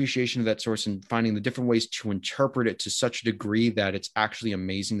finding appreciation of that source and finding the different ways to interpret it to such a degree that it's actually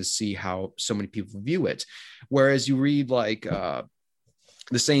amazing to see how so many people view it. Whereas you read like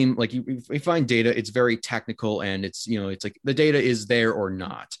the same, like you find data, it's very technical and it's like the data is there or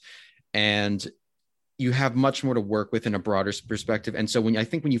not. And you have much more to work with in a broader perspective. And so when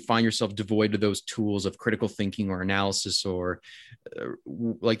you find yourself devoid of those tools of critical thinking or analysis, or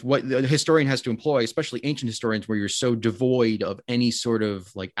like what the historian has to employ, especially ancient historians, where you're so devoid of any sort of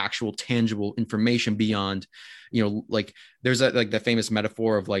like actual tangible information beyond, like there's that famous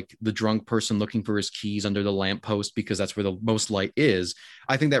metaphor of like the drunk person looking for his keys under the lamppost because that's where the most light is.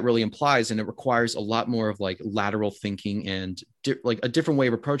 I think that really implies, and it requires a lot more of like lateral thinking and like a different way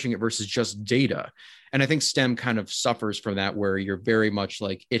of approaching it versus just data. And I think STEM kind of suffers from that, where you're very much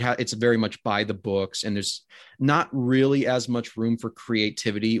like it's very much by the books, and there's not really as much room for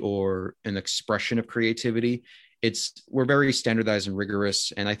creativity or an expression of creativity. We're very standardized and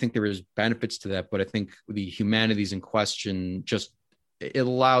rigorous, and I think there is benefits to that. But I think the humanities in question it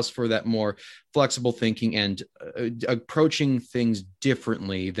allows for that more flexible thinking and approaching things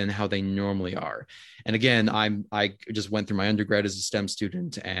differently than how they normally are. And again, I just went through my undergrad as a STEM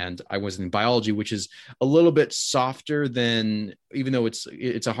student, and I was in biology, which is a little bit softer than, even though it's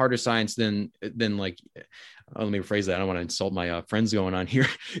a harder science than like, let me rephrase that. I don't want to insult my friends going on here.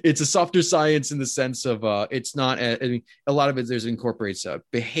 It's a softer science in the sense of it's not a lot of it. Incorporates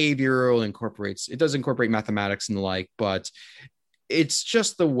behavioral, it does incorporate mathematics and the like, but it's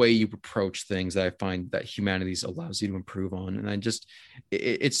just the way you approach things that I find that humanities allows you to improve on. And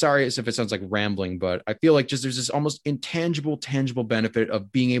it's sorry if it sounds like rambling, but I feel like there's this almost intangible, tangible benefit of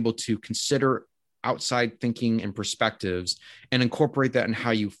being able to consider outside thinking and perspectives and incorporate that in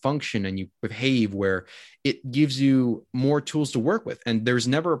how you function and you behave, where it gives you more tools to work with. And there's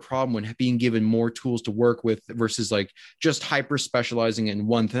never a problem when being given more tools to work with versus like just hyper specializing in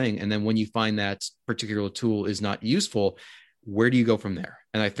one thing. And then when you find that particular tool is not useful, where do you go from there?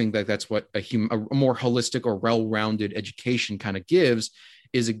 And I think that that's what a more holistic or well-rounded education kind of gives,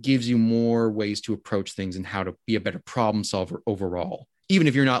 is it gives you more ways to approach things and how to be a better problem solver overall. Even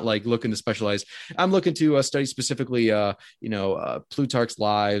if you're not like looking to specialize, I'm looking to study specifically, Plutarch's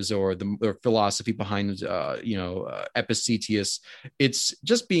Lives or the philosophy behind, Epictetus. It's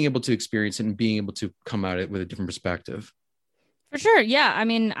just being able to experience it and being able to come at it with a different perspective. For sure. Yeah. I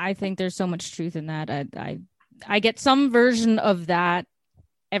mean, I think there's so much truth in that. I get some version of that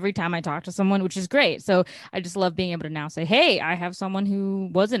every time I talk to someone, which is great. So I just love being able to now say, hey, I have someone who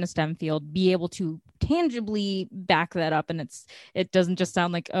was in a STEM field, be able to tangibly back that up. And it doesn't just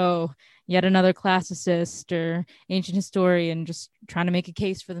sound like, oh, yet another classicist or ancient historian just trying to make a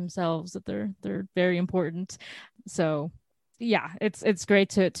case for themselves that they're very important. So yeah, it's great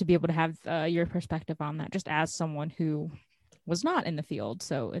to be able to have your perspective on that, just as someone who was not in the field.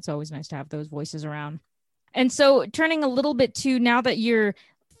 So it's always nice to have those voices around. And so turning a little bit to now that you're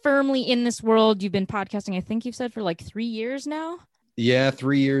firmly in this world, you've been podcasting, I think you've said for like 3 years now. Yeah,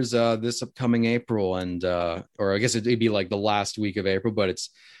 3 years this upcoming April. And or I guess it'd be like the last week of April, but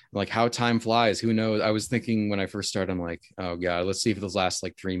it's like how time flies. Who knows? I was thinking when I first started, I'm like, oh God, let's see if this lasts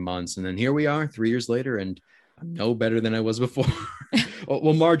like 3 months. And then here we are 3 years later, and I'm no better than I was before.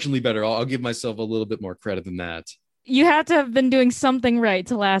 Well, marginally better. I'll give myself a little bit more credit than that. You had to have been doing something right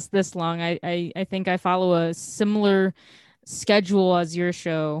to last this long. I think I follow a similar schedule as your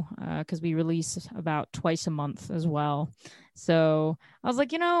show, because we release about twice a month as well. So I was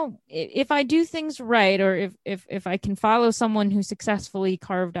like, if I do things right, or if I can follow someone who successfully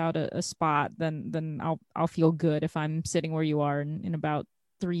carved out a spot, then I'll feel good if I'm sitting where you are in about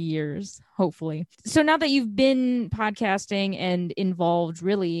 3 years, hopefully. So now that you've been podcasting and involved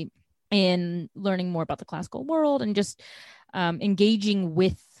really in learning more about the classical world and just engaging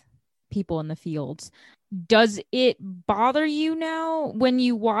with people in the fields, does it bother you now when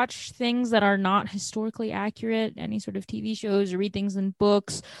you watch things that are not historically accurate, any sort of TV shows, or read things in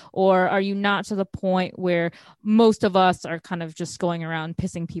books? Or are you not to the point where most of us are kind of just going around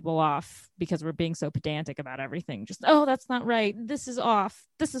pissing people off because we're being so pedantic about everything? Just, oh, that's not right. This is off.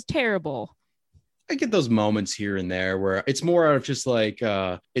 This is terrible. I get those moments here and there where it's more out of just like,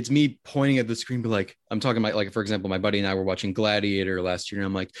 it's me pointing at the screen, but like, I'm talking about, like, for example, my buddy and I were watching Gladiator last year, and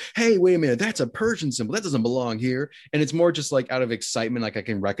I'm like, hey, wait a minute, that's a Persian symbol. That doesn't belong here. And it's more just like out of excitement, like I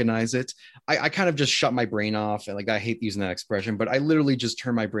can recognize it. I kind of just shut my brain off. And like, I hate using that expression, but I literally just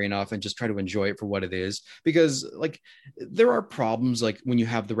turn my brain off and just try to enjoy it for what it is. Because like, there are problems like when you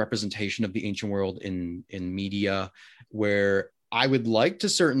have the representation of the ancient world in media, where I would like to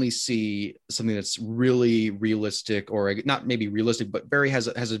certainly see something that's really realistic, or not maybe realistic, but has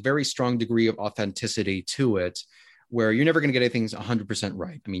a very strong degree of authenticity to it, where you're never going to get anything 100%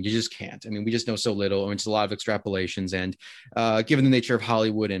 right. I mean, you just can't. I mean, we just know so little, and it's a lot of extrapolations. And given the nature of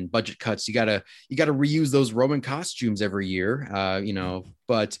Hollywood and budget cuts, you gotta reuse those Roman costumes every year.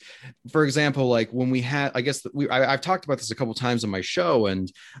 But for example, like when we had, I guess I've talked about this a couple times on my show,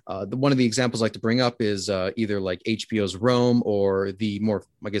 and one of the examples I like to bring up is either like HBO's Rome, or the more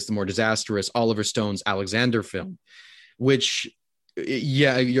disastrous Oliver Stone's Alexander film, which,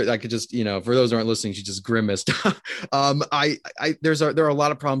 yeah, I could just, for those who aren't listening, she just grimaced. There are a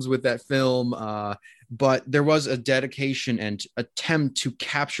lot of problems with that film, but there was a dedication and attempt to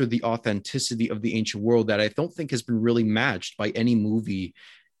capture the authenticity of the ancient world that I don't think has been really matched by any movie.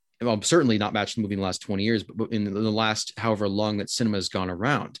 Well, certainly not matched the movie in the last 20 years, but in the last however long that cinema has gone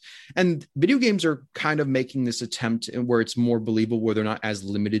around. And video games are kind of making this attempt where it's more believable, where they're not as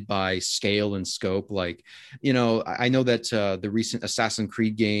limited by scale and scope. Like, I know that the recent Assassin's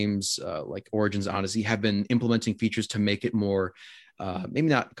Creed games, like Origins Odyssey, have been implementing features to make it more, maybe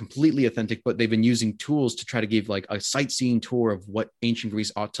not completely authentic, but they've been using tools to try to give like a sightseeing tour of what ancient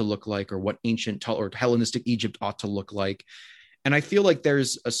Greece ought to look like, or what ancient or Hellenistic Egypt ought to look like. And I feel like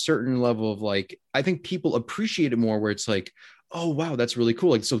there's a certain level of like, I think people appreciate it more, where it's like, oh, wow, that's really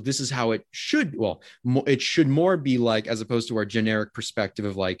cool. Like, so this is how it should, it should more be like, as opposed to our generic perspective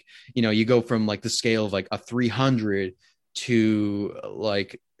of like, you go from like the scale of like a 300 to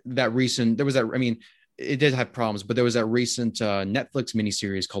like it did have problems, but there was that recent Netflix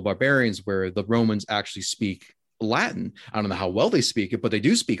miniseries called Barbarians, where the Romans actually speak Latin. I don't know how well they speak it, but they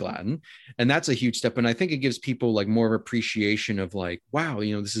do speak Latin. And that's a huge step. And I think it gives people like more of appreciation of like, wow,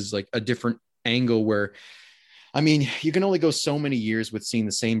 this is like a different angle, where, I mean, you can only go so many years with seeing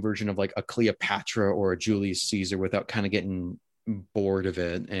the same version of like a Cleopatra or a Julius Caesar without kind of getting bored of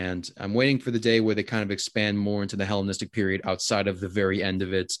it. And I'm waiting for the day where they kind of expand more into the Hellenistic period outside of the very end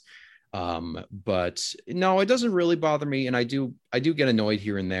of it. But no, it doesn't really bother me. And I do get annoyed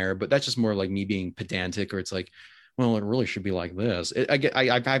here and there, but that's just more like me being pedantic, or it's like, well, it really should be like this.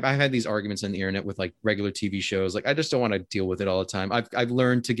 I've had these arguments on the internet with like regular TV shows. Like, I just don't want to deal with it all the time. I've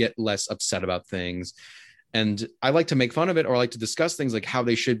learned to get less upset about things, and I like to make fun of it, or I like to discuss things like how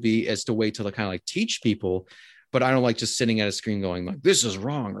they should be, as to way to like kind of like teach people. But I don't like just sitting at a screen going like, this is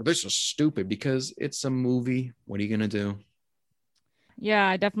wrong or this is stupid, because it's a movie. What are you going to do? Yeah,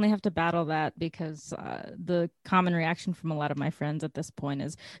 I definitely have to battle that, because the common reaction from a lot of my friends at this point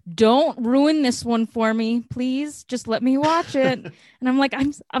is, don't ruin this one for me, please. Just let me watch it. And I'm like,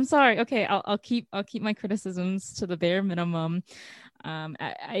 I'm sorry. Okay, I'll keep my criticisms to the bare minimum.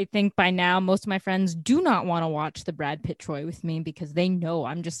 I think by now most of my friends do not want to watch the Brad Pitt Troy with me, because they know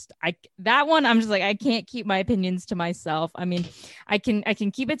I'm just like, I can't keep my opinions to myself. I mean, I can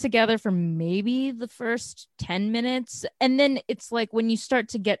keep it together for maybe the first 10 minutes. And then it's like, when you start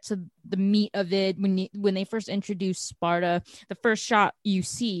to get to the meat of it, when they first introduce Sparta, the first shot you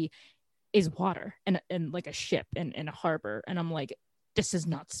see is water and like a ship and a harbor. And I'm like, this is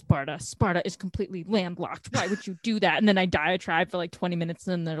not Sparta. Sparta is completely landlocked. Why would you do that? And then I diatribe for like 20 minutes,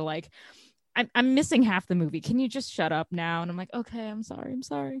 and they're like, I'm missing half the movie. Can you just shut up now? And I'm like, okay, I'm sorry.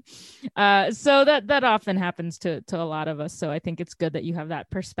 So that often happens to a lot of us. So I think it's good that you have that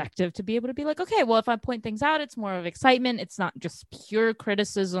perspective to be able to be like, okay, well, if I point things out, it's more of excitement. It's not just pure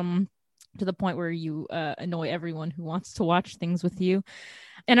criticism. to the point where you annoy everyone who wants to watch things with you.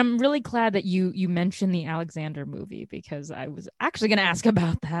 And I'm really glad that you mentioned the Alexander movie, because I was actually going to ask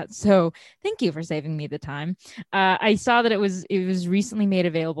about that. So thank you for saving me the time. I saw that it was recently made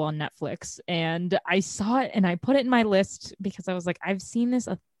available on Netflix, and I saw it and I put it in my list because I was like, I've seen this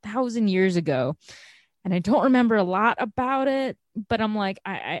 1,000 years ago and I don't remember a lot about it, but I'm like,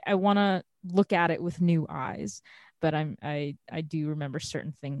 I want to look at it with new eyes. But I do remember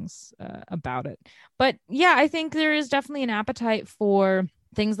certain things about it. But yeah, I think there is definitely an appetite for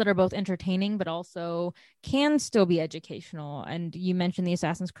things that are both entertaining but also can still be educational. And you mentioned the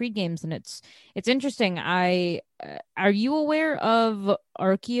Assassin's Creed games, and it's interesting. Are you aware of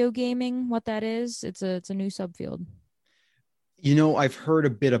archaeogaming? What that is? It's a new subfield. I've heard a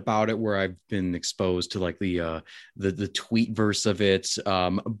bit about it where I've been exposed to like the tweet verse of it.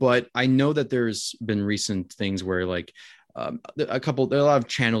 But I know that there's been recent things where like there are a lot of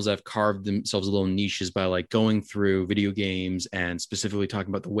channels that have carved themselves little niches by like going through video games and specifically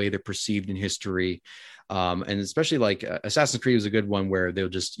talking about the way they're perceived in history. And especially like Assassin's Creed was a good one where they'll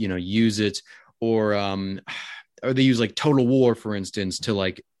just, use it, or they use like Total War, for instance, to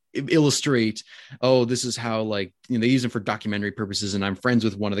like illustrate, oh, this is how, like, they use them for documentary purposes, and I'm friends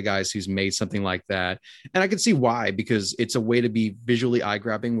with one of the guys who's made something like that, and I can see why, because it's a way to be visually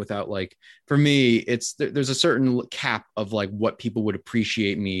eye-grabbing without, like, for me, there's a certain cap of like what people would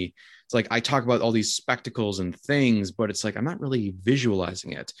appreciate me. It's like I talk about all these spectacles and things, but it's like I'm not really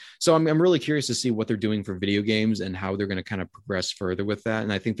visualizing it. So I'm really curious to see what they're doing for video games and how they're going to kind of progress further with that.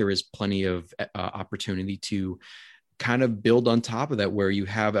 And I think there is plenty of opportunity to kind of build on top of that, where you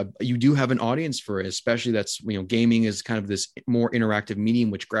do have an audience for it, especially that's, gaming is kind of this more interactive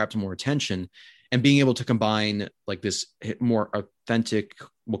medium which grabs more attention, and being able to combine like this more authentic,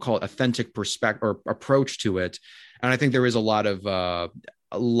 we'll call it authentic perspective or approach to it. And I think there is a lot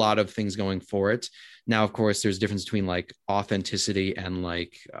of things going for it. Now, of course, there's a difference between like authenticity and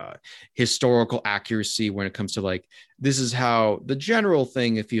like historical accuracy when it comes to like, this is how the general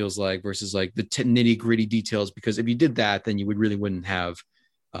thing it feels like versus like the nitty gritty details. Because if you did that, then you wouldn't have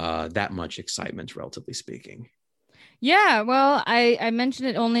that much excitement, relatively speaking. Yeah, well, I mentioned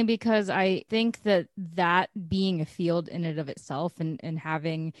it only because I think that being a field in and of itself, and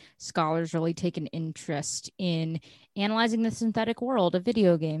having scholars really take an interest in analyzing the synthetic world of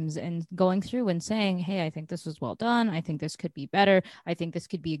video games and going through and saying, hey, I think this was well done. I think this could be better. I think this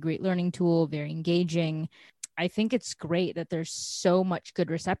could be a great learning tool, very engaging. I think it's great that there's so much good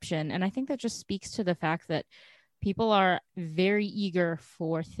reception. And I think that just speaks to the fact that people are very eager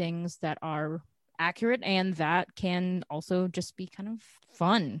for things that are accurate and that can also just be kind of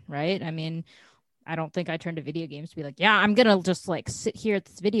fun, right? I mean, I don't think I turned to video games to be like, yeah, I'm gonna just like sit here at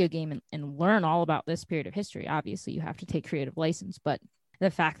this video game and learn all about this period of history. Obviously you have to take creative license, but the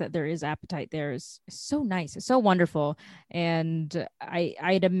fact that there is appetite there is so nice. It's so wonderful. And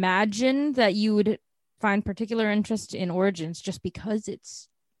I'd imagine that you would find particular interest in Origins just because it's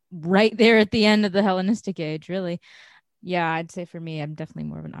right there at the end of the Hellenistic age, really. Yeah, I'd say for me, I'm definitely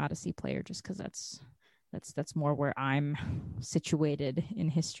more of an Odyssey player, just because that's more where I'm situated in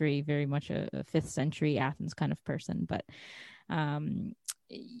history. Very much a 5th century Athens kind of person. But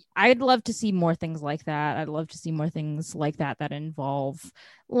I'd love to see more things like that. I'd love to see more things like that involve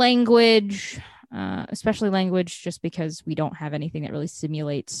language, especially language, just because we don't have anything that really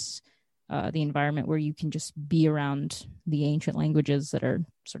simulates the environment where you can just be around the ancient languages that are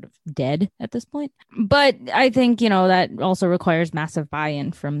sort of dead at this point. But I think, that also requires massive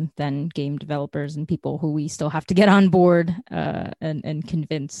buy-in from then game developers and people who we still have to get on board and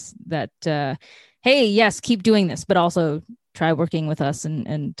convince that, hey, yes, keep doing this, but also try working with us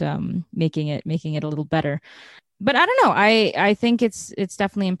and making it a little better. But I don't know. I think it's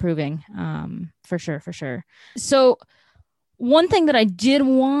definitely improving, for sure. So one thing that I did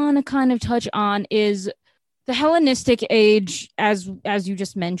want to kind of touch on is the Hellenistic age, as you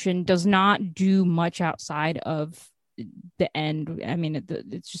just mentioned, does not do much outside of the end. I mean,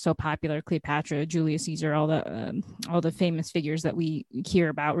 it's just so popular. Cleopatra, Julius Caesar, all the famous figures that we hear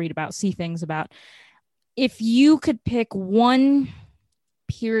about, read about, see things about. If you could pick one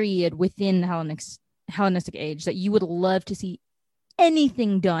period within the Hellenistic age that you would love to see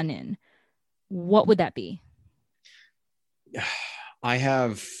anything done in, what would that be? I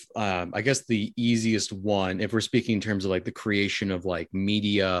have, I guess the easiest one, if we're speaking in terms of like the creation of like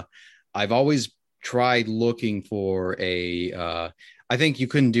media, I've always tried looking for I think you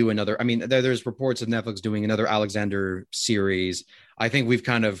couldn't do another. I mean, there's reports of Netflix doing another Alexander series. I think we've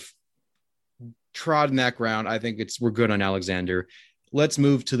kind of trodden that ground. I think we're good on Alexander. let's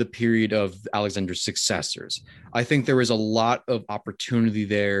move to the period of Alexander's successors. I think there is a lot of opportunity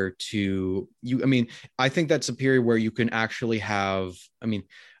there I think that's a period where you can actually have,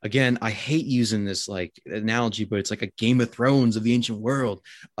 again, I hate using this like analogy, but it's like a Game of Thrones of the ancient world.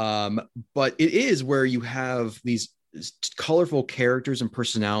 But it is where you have these colorful characters and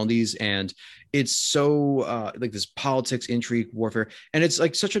personalities, and it's so like this politics, intrigue, warfare, and it's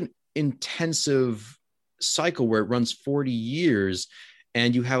like such an intensive cycle where it runs 40 years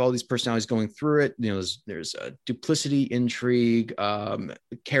and you have all these personalities going through it. There's duplicity, intrigue,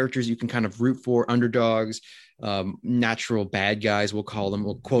 characters you can kind of root for, underdogs, natural bad guys, we'll call them,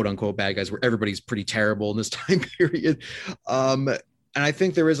 quote unquote bad guys, where everybody's pretty terrible in this time period. And I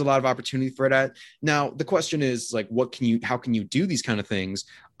think there is a lot of opportunity for that. Now, the question is like, how can you do these kind of things?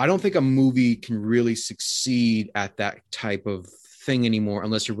 I don't think a movie can really succeed at that type of thing anymore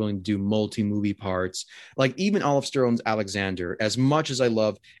unless you're willing to do multi-movie parts. Like even Olive Stone's Alexander, as much as I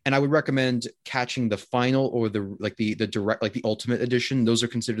love, and I would recommend catching the final or the direct, like the ultimate edition. Those are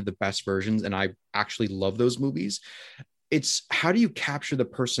considered the best versions, and I actually love those movies. It's how do you capture the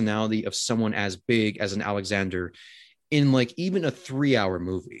personality of someone as big as an Alexander in like even a 3-hour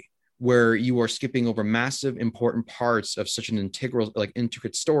movie where you are skipping over massive important parts of such an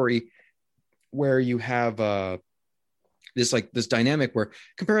intricate story, where you have this dynamic where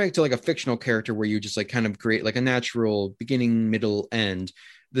comparing it to like a fictional character where you just like kind of create like a natural beginning, middle, end.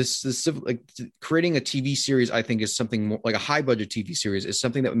 This like creating a TV series, I think, is something more like a high budget TV series is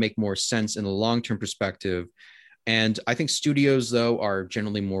something that would make more sense in the long-term perspective. And I think studios, though, are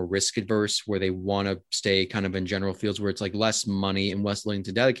generally more risk adverse, where they want to stay kind of in general fields where it's like less money and less willing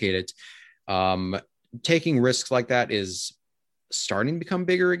to dedicate it. Taking risks like that is starting to become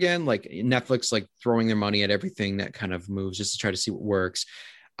bigger again. Like Netflix, like throwing their money at everything that kind of moves just to try to see what works.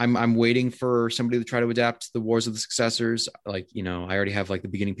 I'm waiting for somebody to try to adapt the Wars of the Successors. Like, I already have like the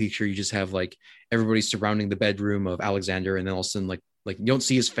beginning picture. You just have like everybody surrounding the bedroom of Alexander, and then all of a sudden like you don't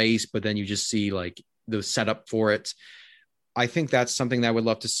see his face, but then you just see like the setup for it. I think that's something that I would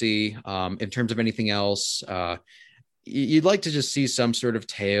love to see. In terms of anything else, you'd like to just see some sort of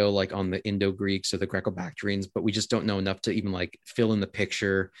tale like on the Indo-Greeks or the Greco-Bactrians, but we just don't know enough to even like fill in the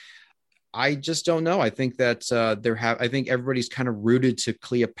picture. I just don't know. I think that I think everybody's kind of rooted to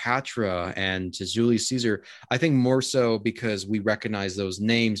Cleopatra and to Julius Caesar. I think more so because we recognize those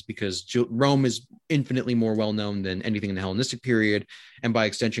names, because Rome is infinitely more well-known than anything in the Hellenistic period. And by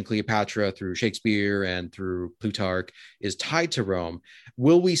extension, Cleopatra through Shakespeare and through Plutarch is tied to Rome.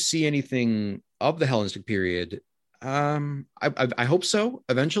 Will we see anything of the Hellenistic period? I hope so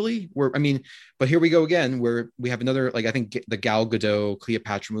eventually. But here we go again, where we have another, like I think the Gal Gadot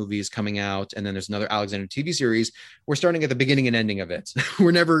Cleopatra movie is coming out, and then there's another Alexander TV series. We're starting at the beginning and ending of it.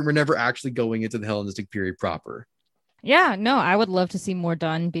 we're never actually going into the Hellenistic period proper. Yeah, no, I would love to see more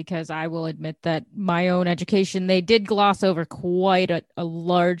done, because I will admit that my own education, they did gloss over quite a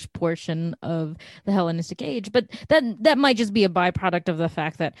large portion of the Hellenistic age, but that might just be a byproduct of the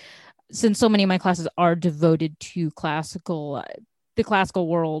fact that since so many of my classes are devoted to the classical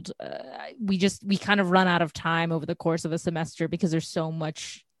world, we kind of run out of time over the course of a semester because there's so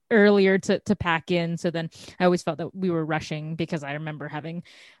much earlier to pack in. So then I always felt that we were rushing, because I remember having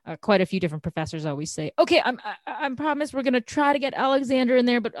quite a few different professors always say, okay, I promise we're going to try to get Alexander in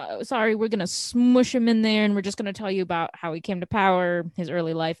there, but sorry, we're going to smush him in there, and we're just going to tell you about how he came to power, his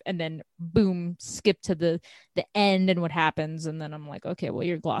early life, and then boom, skip to the end and what happens. And then I'm like, okay, well,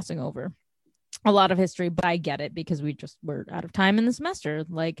 you're glossing over a lot of history, but I get it, because we're out of time in the semester.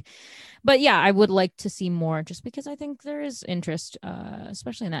 But yeah, I would like to see more, just because I think there is interest,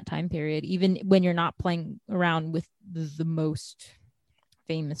 especially in that time period, even when you're not playing around with the most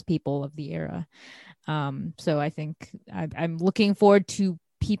famous people of the era. So I think I'm looking forward to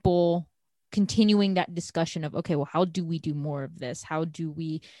people continuing that discussion of, okay, well, how do we do more of this? How do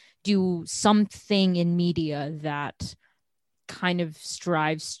we do something in media that kind of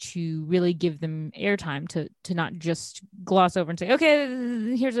strives to really give them airtime, to not just gloss over and say, okay,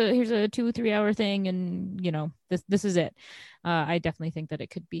 here's a 2-3 hour thing, and this is it. I definitely think that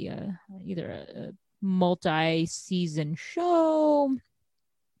it could be either a multi-season show.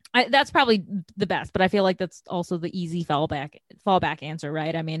 That's probably the best, but I feel like that's also the easy fallback answer,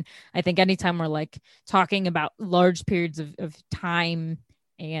 right? I mean, I think anytime we're like talking about large periods of time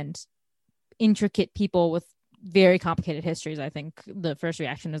and intricate people with very complicated histories, I think the first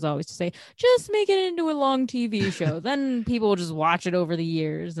reaction is always to say, just make it into a long TV show. Then people will just watch it over the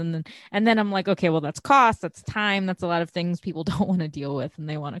years. And then I'm like, okay, well, that's cost, that's time, that's a lot of things people don't want to deal with, and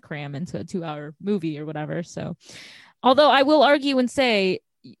they want to cram into a 2-hour movie or whatever. So, although I will argue and say,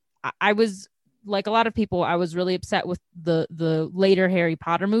 I was like a lot of people, I was really upset with the later Harry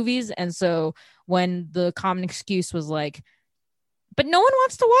Potter movies. And so when the common excuse was like, but no one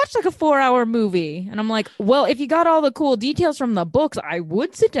wants to watch like a 4-hour movie. And I'm like, well, if you got all the cool details from the books, I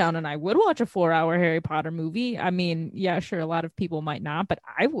would sit down and I would watch a 4-hour Harry Potter movie. I mean, yeah, sure. A lot of people might not, but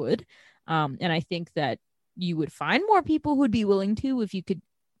I would. And I think that you would find more people who'd be willing to if you could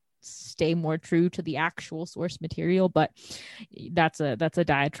stay more true to the actual source material. But that's a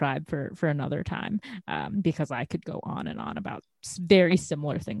diatribe for another time, because I could go on and on about very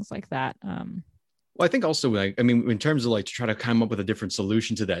similar things like that. Well, I think also, like, I mean, in terms of like to try to come up with a different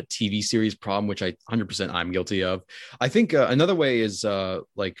solution to that TV series problem, which I 100% I'm guilty of. I think another way is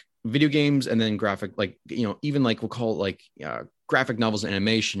like video games, and then graphic, like, you know, even like we'll call it like graphic novels and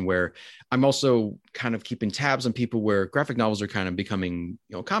animation, where I'm also kind of keeping tabs on people where graphic novels are kind of becoming,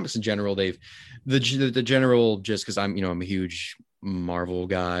 you know, comics in general. They've the general, just because I'm a huge Marvel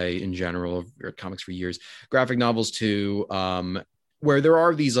guy in general, or comics for years, graphic novels too. Where there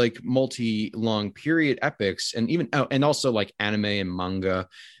are these like long period epics, and even and also like anime and manga,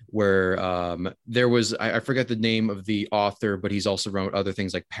 where there was I forget the name of the author, but he's also wrote other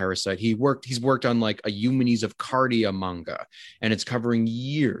things like Parasite. He's worked on like a Eumenides of Cardia manga, and it's covering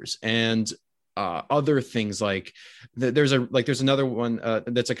years. And other things like there's another one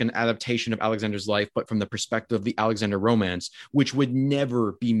that's like an adaptation of Alexander's life, but from the perspective of the Alexander romance, which would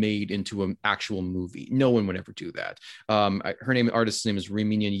never be made into an actual movie. No one would ever do that. Artist's name is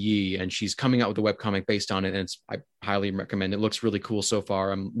Reminian Yi, and she's coming out with a webcomic based on it, and I highly recommend it. It looks really cool so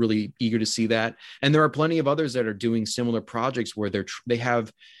far. I'm really eager to see that. And there are plenty of others that are doing similar projects where they're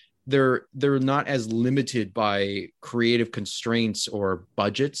not as limited by creative constraints or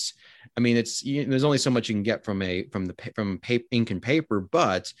budgets. I mean, there's only so much you can get from ink and paper,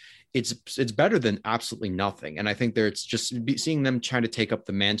 but it's better than absolutely nothing. And I think it's just seeing them trying to take up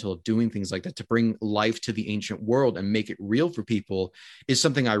the mantle of doing things like that to bring life to the ancient world and make it real for people is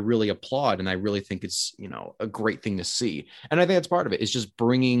something I really applaud. And I really think it's, you know, a great thing to see. And I think that's part of it, is just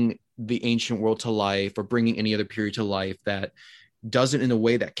bringing the ancient world to life, or bringing any other period to life that does it in a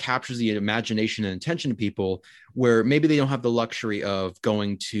way that captures the imagination and attention of people, where maybe they don't have the luxury of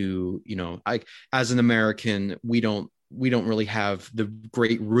going to, you know, as an American, we don't really have the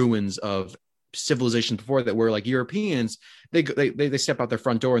great ruins of civilizations before that, where like Europeans, they step out their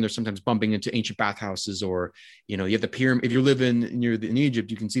front door and they're sometimes bumping into ancient bathhouses, or, you know, you have the pyramid. If you're living in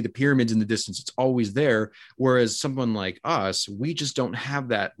Egypt, you can see the pyramids in the distance. It's always there. Whereas someone like us, we just don't have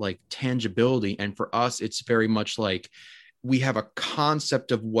that like tangibility. And for us, it's very much like, we have a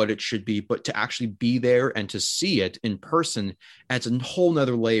concept of what it should be, but to actually be there and to see it in person adds a whole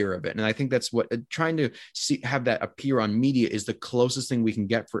nother layer of it. And I think that's what trying to have that appear on media is the closest thing we can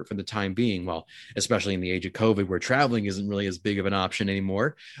get for it for the time being. Well, especially in the age of COVID, where traveling isn't really as big of an option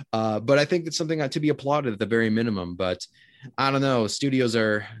anymore. But I think it's something to be applauded at the very minimum. But I don't know, studios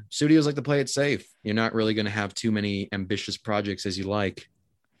like to play it safe. You're not really going to have too many ambitious projects as you like.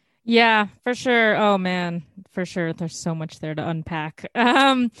 Yeah, for sure. Oh man, for sure. There's so much there to unpack.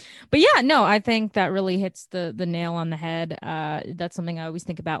 But yeah, no, I think that really hits the nail on the head. That's something I always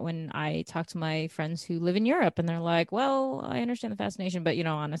think about when I talk to my friends who live in Europe, and they're like, well, I understand the fascination, but, you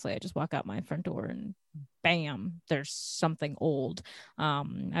know, honestly, I just walk out my front door and bam, there's something old. I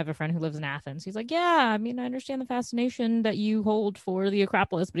have a friend who lives in Athens. He's like, yeah, I mean, I understand the fascination that you hold for the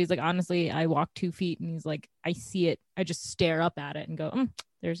Acropolis, but he's like, honestly, I walk 2 feet, and he's like, I see it. I just stare up at it and go,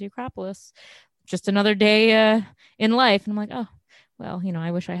 there's the Acropolis. Just another day in life. And I'm like, oh, well, you know, I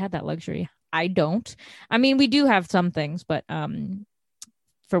wish I had that luxury. I don't. I mean, we do have some things, but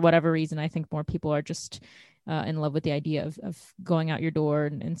for whatever reason, I think more people are just in love with the idea of going out your door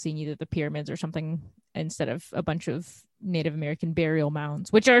and seeing either the pyramids or something, instead of a bunch of Native American burial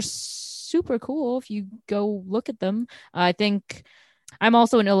mounds, which are super cool if you go look at them. I think I'm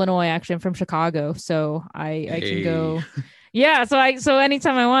also in Illinois, actually. I'm from Chicago, so I can go. Yeah, so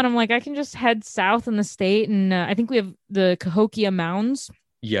anytime I want, I'm like, I can just head south in the state, and I think we have the Cahokia Mounds.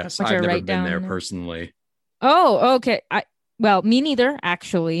 Yes, I've never been there personally. Oh, okay. Well, me neither,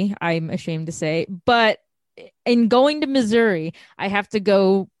 actually, I'm ashamed to say. But in going to Missouri, I have to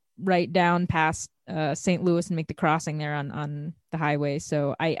go right down past St. Louis and make the crossing there on the highway.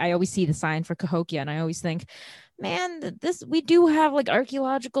 So I always see the sign for Cahokia, and I always think, man, we do have like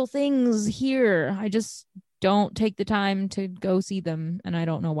archaeological things here. I just don't take the time to go see them, and I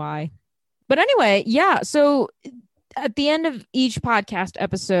don't know why. But anyway, yeah. So at the end of each podcast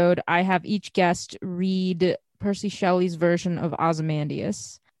episode, I have each guest read Percy Shelley's version of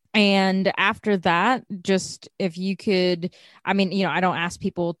Ozymandias. And after that, just if you could, I mean, you know, I don't ask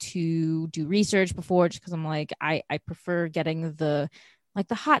people to do research before, just because I'm like, I prefer getting the like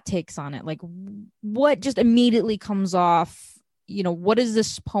the hot takes on it. Like what just immediately comes off, what does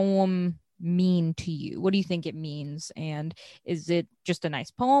this poem mean to you? What do you think it means? And is it just a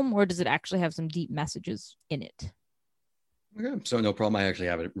nice poem, or does it actually have some deep messages in it? Okay, so no problem. I actually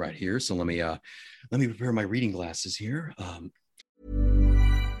have it right here. So let me prepare my reading glasses here.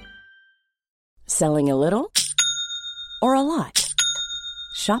 Selling a little or a lot?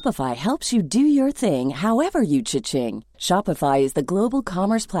 Shopify helps you do your thing however you cha-ching. Shopify is the global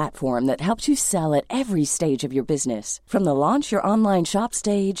commerce platform that helps you sell at every stage of your business. From the launch your online shop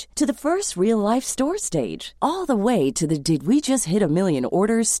stage to the first real life store stage, all the way to the did we just hit a million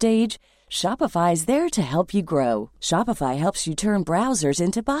orders stage. Shopify is there to help you grow. Shopify helps you turn browsers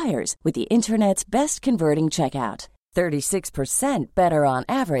into buyers with the internet's best converting checkout. 36% better on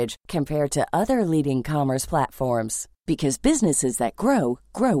average compared to other leading commerce platforms. Because businesses that grow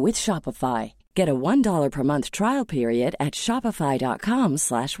with Shopify. Get a $1 per month trial period at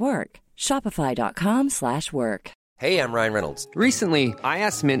shopify.com/work. Shopify.com/work. Hey, I'm Ryan Reynolds. Recently, I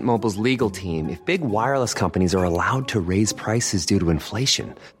asked Mint Mobile's legal team if big wireless companies are allowed to raise prices due to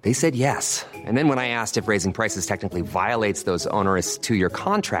inflation. They said yes. And then when I asked if raising prices technically violates those onerous 2-year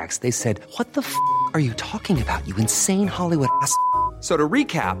contracts, they said, "What the f*** are you talking about, you insane Hollywood ass?" So to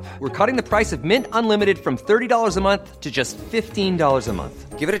recap, we're cutting the price of Mint Unlimited from $30 a month to just $15 a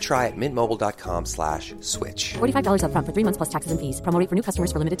month. Give it a try at mintmobile.com/switch. $45 up front for 3 months plus taxes and fees. Promo rate for new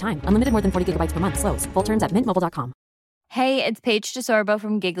customers for limited time. Unlimited more than 40 gigabytes per month. Slows full terms at mintmobile.com. Hey, it's Paige DeSorbo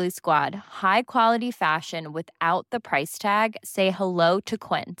from Giggly Squad. High quality fashion without the price tag. Say hello to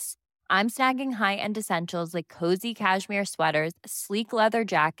Quince. I'm snagging high-end essentials like cozy cashmere sweaters, sleek leather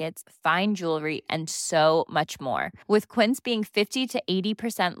jackets, fine jewelry, and so much more. With Quince being 50 to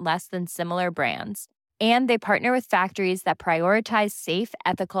 80% less than similar brands. And they partner with factories that prioritize safe,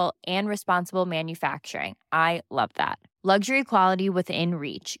 ethical, and responsible manufacturing. I love that. Luxury quality within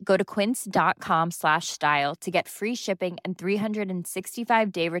reach. Go to quince.com/style to get free shipping and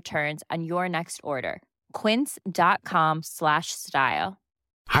 365-day returns on your next order. Quince.com/style.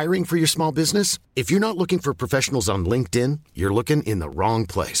 Hiring for your small business? If you're not looking for professionals on LinkedIn, you're looking in the wrong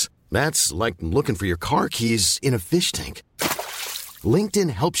place. That's like looking for your car keys in a fish tank. LinkedIn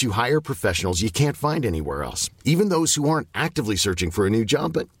helps you hire professionals you can't find anywhere else, even those who aren't actively searching for a new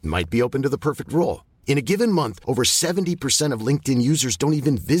job but might be open to the perfect role. In a given month, over 70% of LinkedIn users don't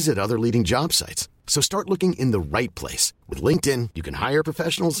even visit other leading job sites. So start looking in the right place. With LinkedIn, you can hire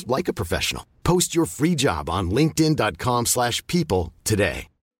professionals like a professional. Post your free job on linkedin.com/people today.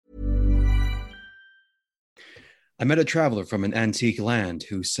 I met a traveler from an antique land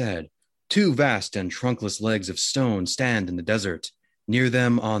who said, "Two vast and trunkless legs of stone stand in the desert. Near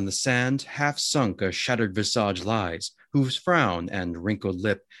them on the sand, half sunk, a shattered visage lies, whose frown and wrinkled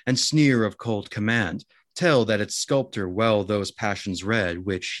lip and sneer of cold command tell that its sculptor well those passions read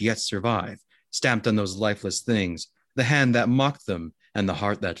which yet survive, stamped on those lifeless things, the hand that mocked them and the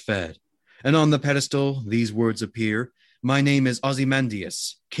heart that fed. And on the pedestal these words appear, my name is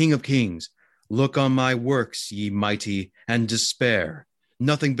Ozymandias, King of Kings. Look on my works, ye mighty, and despair.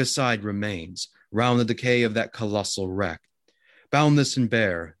 Nothing beside remains, round the decay of that colossal wreck. Boundless and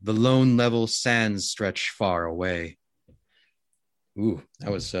bare, the lone level sands stretch far away." Ooh, that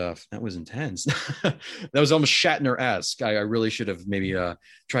was intense. That was almost Shatner-esque. I really should have maybe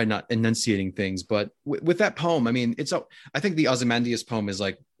tried not enunciating things, but with that poem, I mean, I think the Ozymandias poem is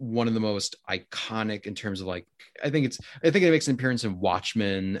like one of the most iconic in terms of like, I think it makes an appearance in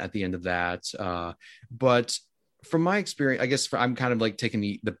Watchmen at the end of that. But from my experience, I guess I'm kind of like taking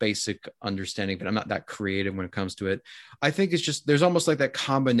the basic understanding, but I'm not that creative when it comes to it. I think it's just, there's almost like that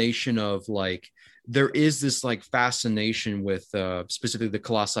combination of like, there is this like fascination with specifically the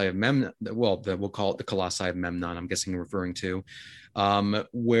Colossi of Memnon. Well, we'll call it the Colossi of Memnon, I'm guessing referring to,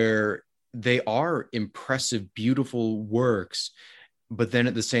 where they are impressive, beautiful works. But then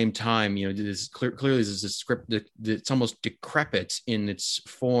at the same time, this clearly is a script that's almost decrepit in its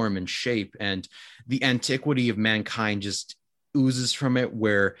form and shape, and the antiquity of mankind just oozes from it,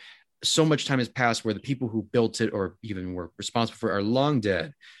 where so much time has passed where the people who built it or even were responsible for it are long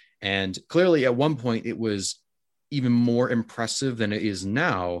dead. And clearly at one point it was even more impressive than it is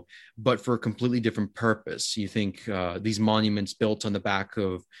now, but for a completely different purpose. You think these monuments built on the back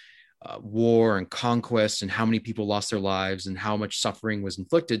of war and conquest, and how many people lost their lives and how much suffering was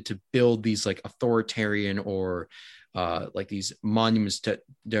inflicted to build these like authoritarian or like these monuments that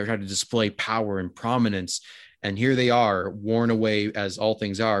they're trying to display power and prominence. And here they are, worn away as all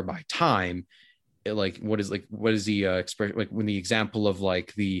things are by time. what is the expression, like when the example of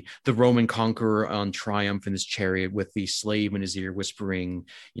like the Roman conqueror on triumph in his chariot with the slave in his ear whispering,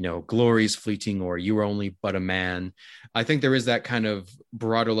 glory is fleeting, or you are only but a man. I think there is that kind of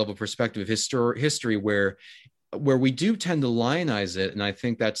broader level perspective of history where we do tend to lionize it, and I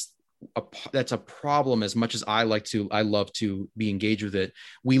think that's a problem. As much as I love to be engaged with it,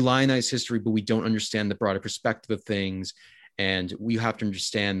 we lionize history, but we don't understand the broader perspective of things. And we have to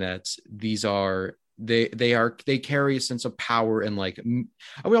understand that these are they carry a sense of power and like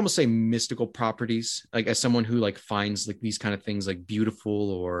I would almost say mystical properties. Like as someone who like finds like these kind of things like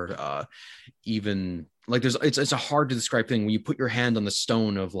beautiful or even like it's a hard to describe thing. When you put your hand on the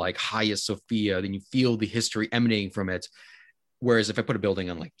stone of like Hagia Sophia, then you feel the history emanating from it. Whereas if I put a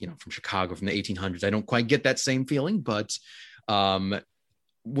building on like from Chicago from the 1800s, I don't quite get that same feeling. But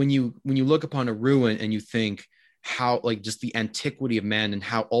when you look upon a ruin and you think how like just the antiquity of man and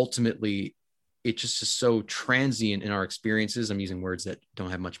how ultimately it just is so transient in our experiences. I'm using words that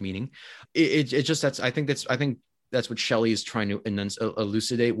don't have much meaning. It just I think that's what Shelley is trying to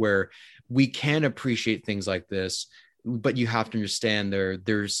elucidate, where we can appreciate things like this, but you have to understand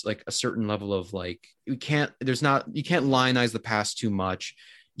there's like a certain level of like you can't lionize the past too much.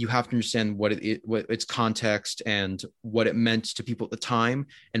 You have to understand what its context and what it meant to people at the time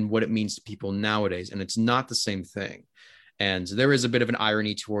and what it means to people nowadays. And it's not the same thing. And there is a bit of an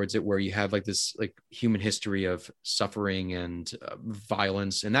irony towards it where you have like this like human history of suffering and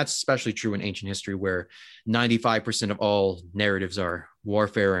violence. And that's especially true in ancient history, where 95% of all narratives are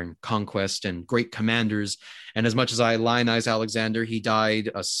warfare and conquest and great commanders. And as much as I lionize Alexander, he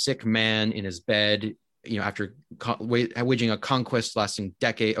died a sick man in his bed, after waging a conquest lasting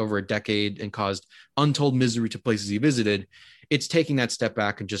over a decade and caused untold misery to places he visited. It's taking that step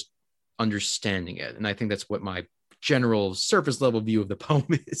back and just understanding it. And I think that's what my general surface level view of the poem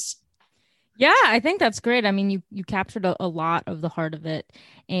is. Yeah, I think that's great. I mean, you captured a lot of the heart of it.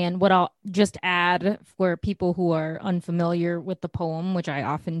 And what I'll just add for people who are unfamiliar with the poem, which I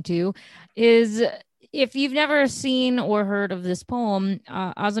often do, is if you've never seen or heard of this poem,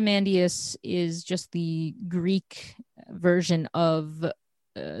 Ozymandias is just the Greek version of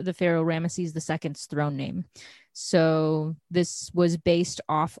the Pharaoh Ramesses II's throne name. So this was based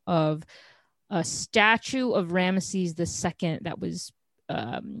off of a statue of Ramesses II that was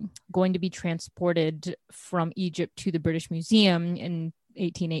going to be transported from Egypt to the British Museum in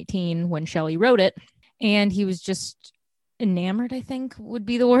 1818 when Shelley wrote it. And he was just enamored, I think would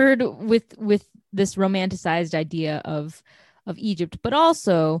be the word, with this romanticized idea of Egypt. But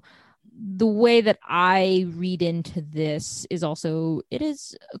also the way that I read into this is also, it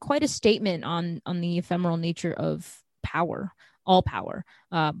is quite a statement on the ephemeral nature of power, all power,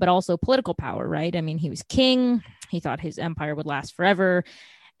 but also political power, right? I mean, he was king. He thought his empire would last forever.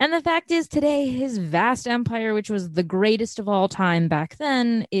 And the fact is today, his vast empire, which was the greatest of all time back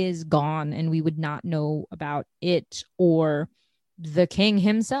then, is gone. And we would not know about it or the king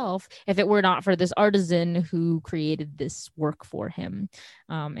himself if it were not for this artisan who created this work for him.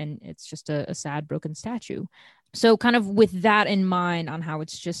 And it's just a sad, broken statue. So kind of with that in mind, on how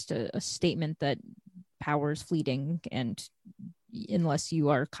it's just a statement that power is fleeting, and unless you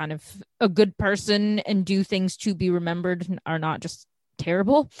are kind of a good person and do things to be remembered, are not just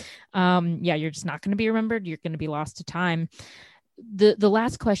terrible, you're just not going to be remembered. You're going to be lost to time. The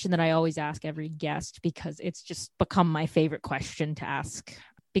last question that I always ask every guest, because it's just become my favorite question to ask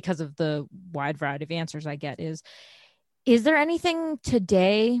because of the wide variety of answers I get, is there anything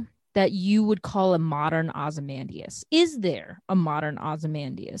today that you would call a modern Ozymandias? Is there a modern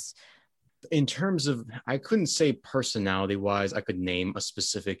Ozymandias? In terms of, I couldn't say personality wise, I could name a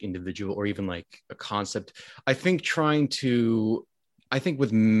specific individual or even like a concept. I think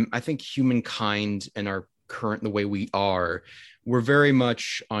humankind and our current, the way we are, we're very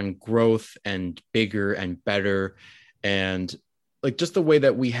much on growth and bigger and better. And like just the way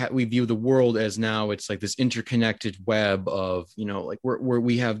that we view the world as now, it's like this interconnected web of, like where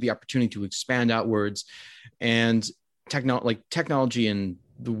we have the opportunity to expand outwards, and technology and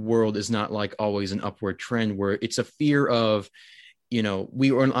the world is not like always an upward trend, where it's a fear of,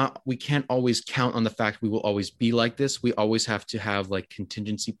 we can't always count on the fact we will always be like this. We always have to have like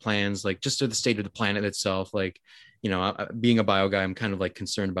contingency plans, like just to the state of the planet itself. Like, being a bio guy, I'm kind of like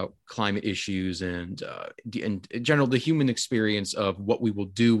concerned about climate issues and in general, the human experience of what we will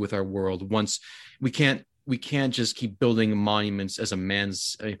do with our world once we can't just keep building monuments as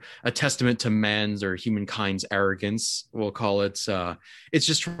a testament to man's or humankind's arrogance, we'll call it. It's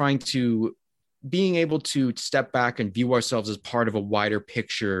just trying to being able to step back and view ourselves as part of a wider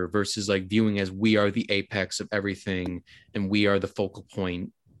picture versus like viewing as we are the apex of everything and we are the focal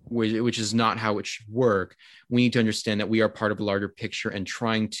point which is not how it should work. We need to understand that we are part of a larger picture and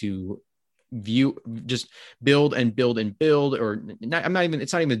trying to just build and build and build, or not,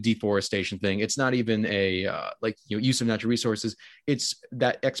 it's not even a deforestation thing. It's not even a use of natural resources. It's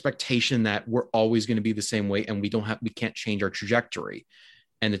that expectation that we're always going to be the same way and we can't change our trajectory.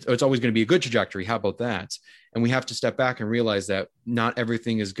 And it's always going to be a good trajectory. How about that? And we have to step back and realize that not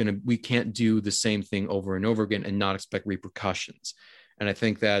everything we can't do the same thing over and over again and not expect repercussions. And I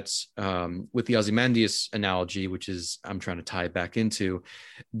think that's with the Ozymandias analogy, which is, I'm trying to tie it back into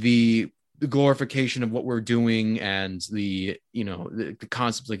the glorification of what we're doing and the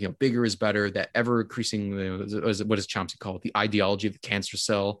concepts like, bigger is better, that ever increasing, what does Chomsky call it? The ideology of the cancer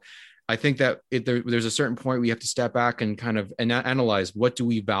cell. I think that there's a certain point we have to step back and kind of analyze, what do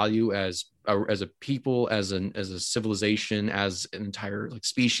we value as a people, as a civilization, as an entire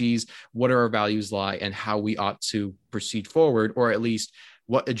species? What are our values lie, and how we ought to proceed forward, or at least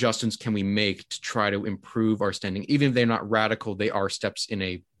what adjustments can we make to try to improve our standing? Even if they're not radical, they are steps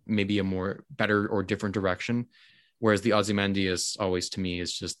in maybe a more better or different direction. Whereas the Ozymandias always, to me,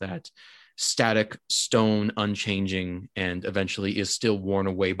 is just that static stone, unchanging, and eventually is still worn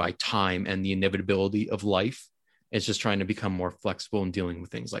away by time and the inevitability of life. It's just trying to become more flexible in dealing with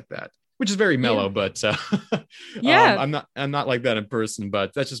things like that, which is very mellow, but I'm not like that in person,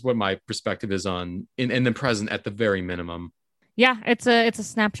 but that's just what my perspective is on in the present at the very minimum. Yeah, it's a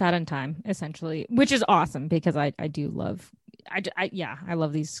snapshot in time, essentially, which is awesome, because I do love, I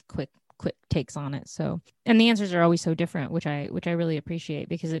love these quick takes on it. So, and the answers are always so different, which I really appreciate,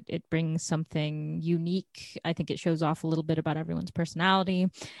 because it brings something unique. I think it shows off a little bit about everyone's personality.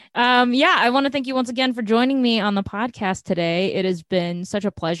 I want to thank you once again for joining me on the podcast today. It has been such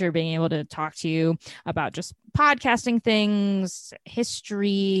a pleasure being able to talk to you about just podcasting things,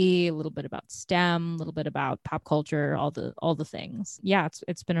 history, a little bit about STEM, a little bit about pop culture, all the things. Yeah,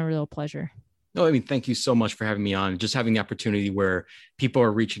 it's been a real pleasure. No, thank you so much for having me on. Just having the opportunity where people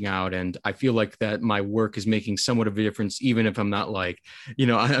are reaching out, and I feel like that my work is making somewhat of a difference, even if I'm not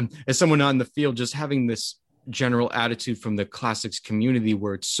I'm, as someone not in the field, just having this general attitude from the classics community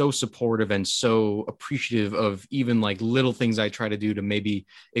where it's so supportive and so appreciative of even little things I try to do to maybe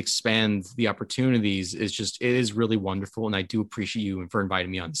expand the opportunities it is really wonderful. And I do appreciate you for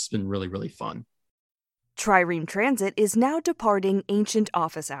inviting me on. It's been really, really fun. Trireme Transit is now departing ancient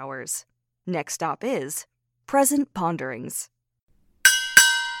office hours. Next stop is Present Ponderings.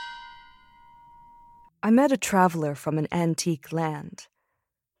 I met a traveler from an antique land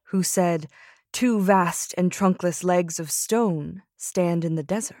who said, 2 vast and trunkless legs of stone stand in the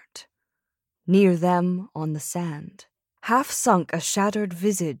desert. Near them on the sand, half sunk a shattered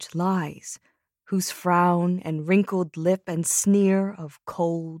visage lies, whose frown and wrinkled lip and sneer of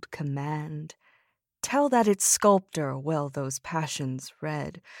cold command tell that its sculptor well those passions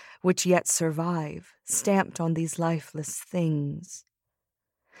read, which yet survive, stamped on these lifeless things.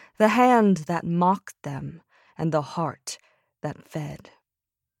 The hand that mocked them, and the heart that fed.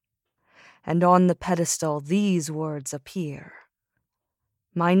 And on the pedestal these words appear: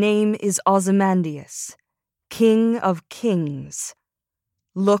 My name is Ozymandias, King of Kings.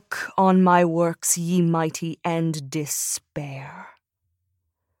 Look on my works, ye mighty, and despair.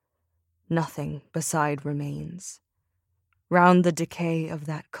 Nothing beside remains. Round the decay of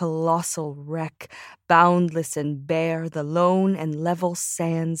that colossal wreck, boundless and bare, the lone and level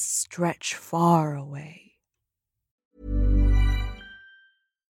sands stretch far away.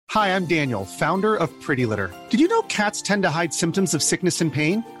 Hi, I'm Daniel, founder of Pretty Litter. Did you know cats tend to hide symptoms of sickness and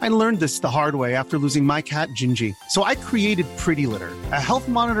pain? I learned this the hard way after losing my cat, Gingy. So I created Pretty Litter, a health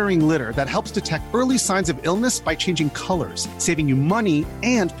monitoring litter that helps detect early signs of illness by changing colors, saving you money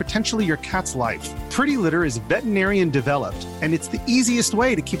and potentially your cat's life. Pretty Litter is veterinarian developed, and it's the easiest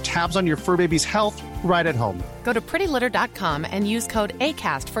way to keep tabs on your fur baby's health right at home. Go to prettylitter.com and use code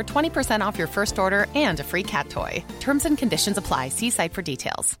ACAST for 20% off your first order and a free cat toy. Terms and conditions apply. See site for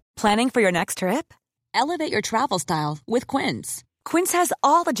details. Planning for your next trip? Elevate your travel style with Quince. Quince has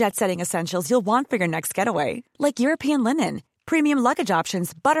all the jet-setting essentials you'll want for your next getaway, like European linen, premium luggage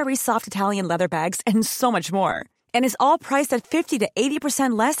options, buttery soft Italian leather bags, and so much more. And is all priced at 50 to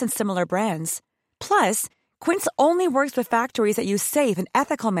 80% less than similar brands. Plus, Quince only works with factories that use safe and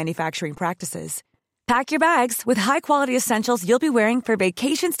ethical manufacturing practices. Pack your bags with high-quality essentials you'll be wearing for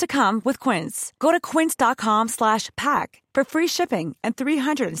vacations to come with Quince. Go to quince.com/pack for free shipping and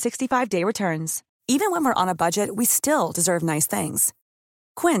 365-day returns. Even when we're on a budget, we still deserve nice things.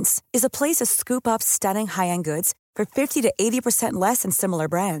 Quince is a place to scoop up stunning high-end goods for 50 to 80% less than similar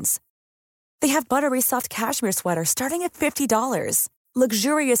brands. They have buttery soft cashmere sweaters starting at $50,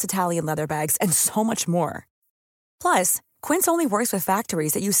 luxurious Italian leather bags, and so much more. Plus, Quince only works with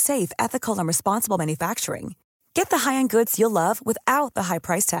factories that use safe, ethical, and responsible manufacturing. Get the high-end goods you'll love without the high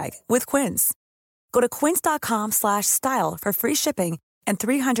price tag with Quince. Go to quince.com/style for free shipping and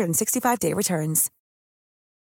 365-day returns.